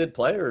transcended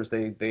players.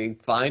 They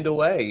find a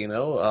way,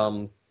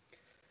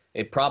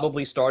 It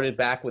probably started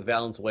back with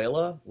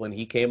Valenzuela when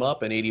he came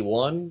up in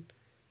 81.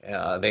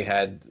 They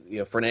had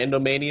Fernando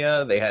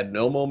Mania, they had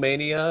Nomo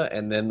Mania,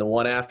 and then the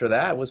one after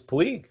that was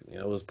Puig.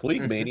 It was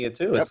Puig Mania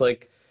too. Yep. It's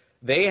like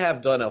they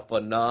have done a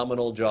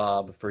phenomenal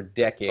job for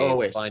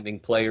decades finding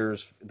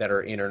players that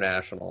are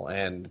international,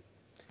 and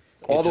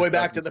all the way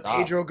back to the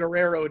Pedro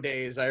Guerrero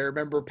days. I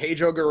remember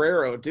Pedro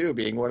Guerrero, too,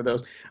 being one of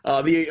those.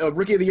 The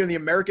Rookie of the Year in the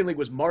American League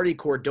was Marty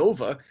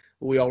Cordova,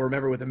 who we all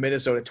remember with the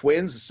Minnesota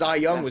Twins. The Cy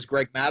Young was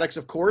Greg Maddux,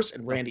 of course,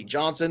 and Randy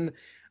Johnson.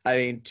 I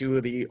mean, two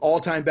of the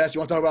all-time best. You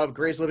want to talk about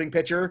greatest living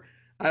pitcher?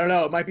 I don't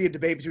know. It might be a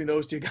debate between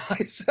those two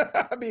guys.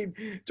 I mean,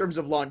 in terms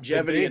of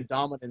longevity and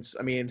dominance,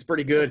 I mean, it's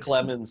pretty good.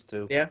 Clemens,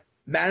 too. Yeah.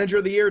 Manager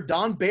of the Year,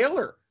 Don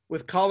Baylor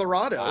with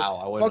Colorado.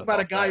 Wow. Talk about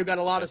a guy who got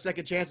a lot of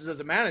second chances as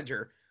a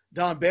manager.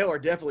 Don Baylor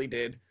definitely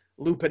did.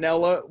 Lou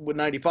Piniella with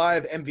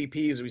 95.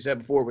 MVPs, as we said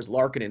before, was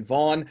Larkin and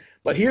Vaughn.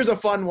 But here's a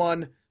fun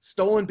one.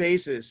 Stolen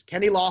bases.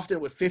 Kenny Lofton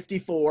with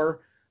 54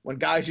 when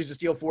guys used to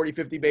steal 40,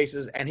 50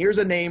 bases. And here's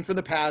a name from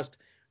the past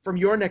from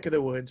your neck of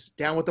the woods,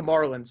 down with the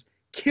Marlins.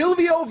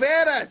 Kilvio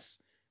Veras.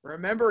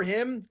 Remember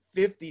him?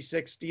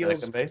 56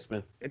 steals in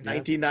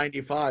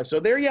 1995. So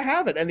there you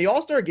have it. And the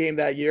All-Star game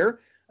that year,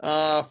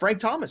 Frank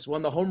Thomas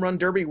won the home run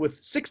derby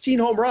with 16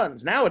 home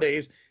runs.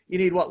 Nowadays, you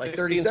need what, like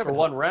 37 for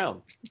one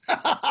round?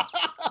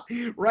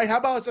 Right. How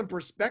about some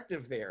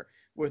perspective there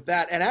with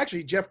that? And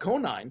actually, Jeff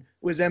Conine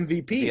was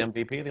MVP. The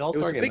MVP of the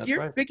All-Star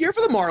game. Big year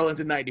for the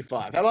Marlins in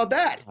 '95. How about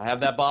that? I have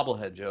that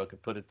bobblehead, Joe. I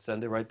could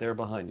send it right there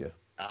behind you.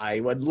 I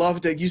would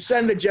love to. You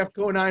send the Jeff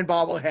Conine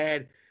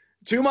bobblehead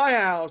to my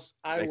house.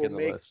 I will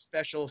make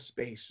special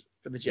space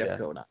for the Jeff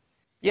Conine.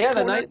 Yeah,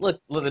 the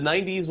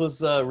 90s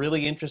was a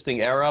really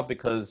interesting era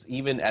because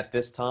even at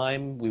this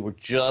time, we were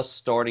just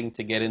starting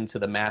to get into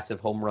the massive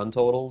home run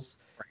totals.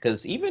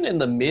 Because even in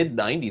the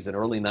mid-90s and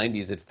early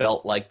 90s, it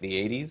felt like the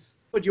 80s.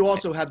 But you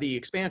also had the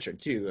expansion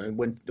too. And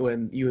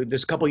when you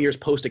there's a couple years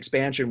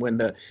post-expansion when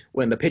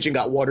the pitching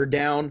got watered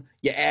down,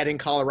 you add in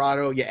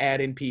Colorado, you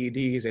add in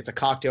PEDs. It's a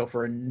cocktail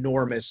for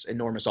enormous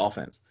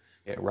offense.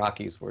 Yeah,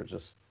 Rockies were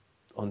just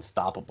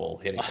unstoppable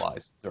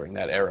hitting-wise during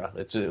that era.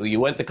 You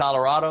went to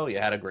Colorado, you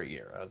had a great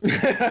year.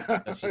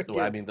 That's just the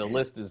way. I mean, the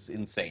list is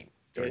insane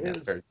during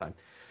that period of time.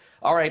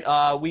 All right,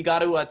 we got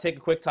to take a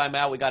quick time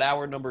out. We got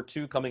hour number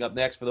 2 coming up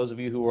next. For those of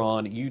you who are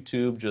on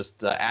YouTube,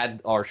 just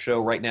add our show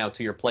right now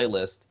to your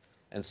playlist.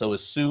 And so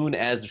as soon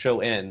as the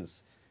show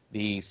ends,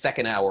 the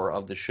second hour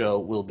of the show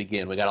will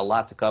begin. We got a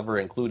lot to cover,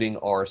 including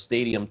our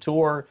stadium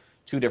tour,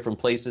 2 different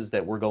places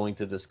that we're going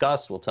to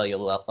discuss. We'll tell you a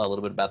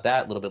little bit about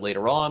that a little bit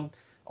later on.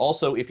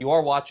 Also, if you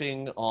are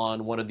watching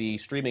on one of the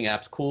streaming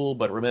apps, cool.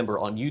 But remember,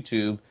 on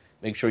YouTube,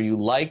 make sure you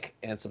like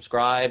and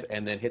subscribe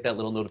and then hit that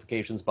little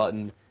notifications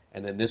button.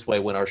 And then this way,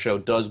 when our show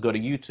does go to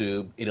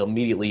YouTube,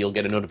 you'll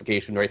get a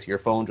notification right to your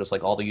phone, just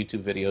like all the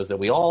YouTube videos that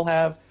we all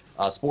have.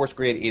 Sports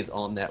Grid is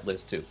on that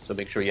list, too. So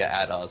make sure you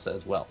add us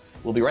as well.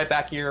 We'll be right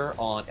back here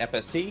on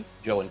FST,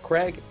 Joe and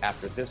Craig,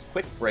 after this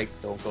quick break.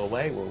 Don't go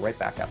away. We're right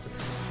back after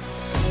this.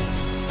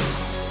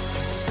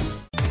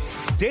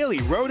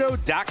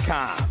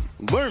 DailyRoto.com.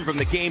 Learn from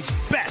the game's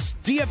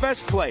best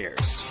DFS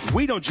players.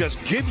 We don't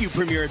just give you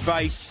premier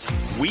advice,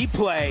 we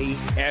play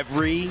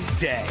every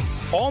day.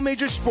 All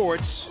major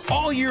sports,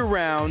 all year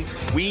round,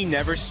 we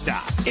never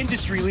stop.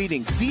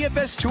 Industry-leading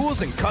DFS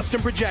tools and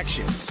custom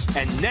projections.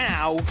 And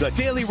now, the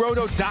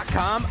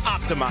DailyRoto.com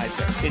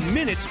Optimizer. In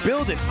minutes,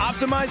 build and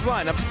optimize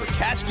lineups for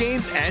cash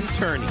games and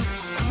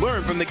tourneys.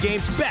 Learn from the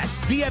game's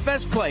best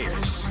DFS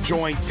players.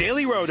 Join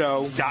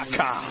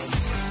DailyRoto.com.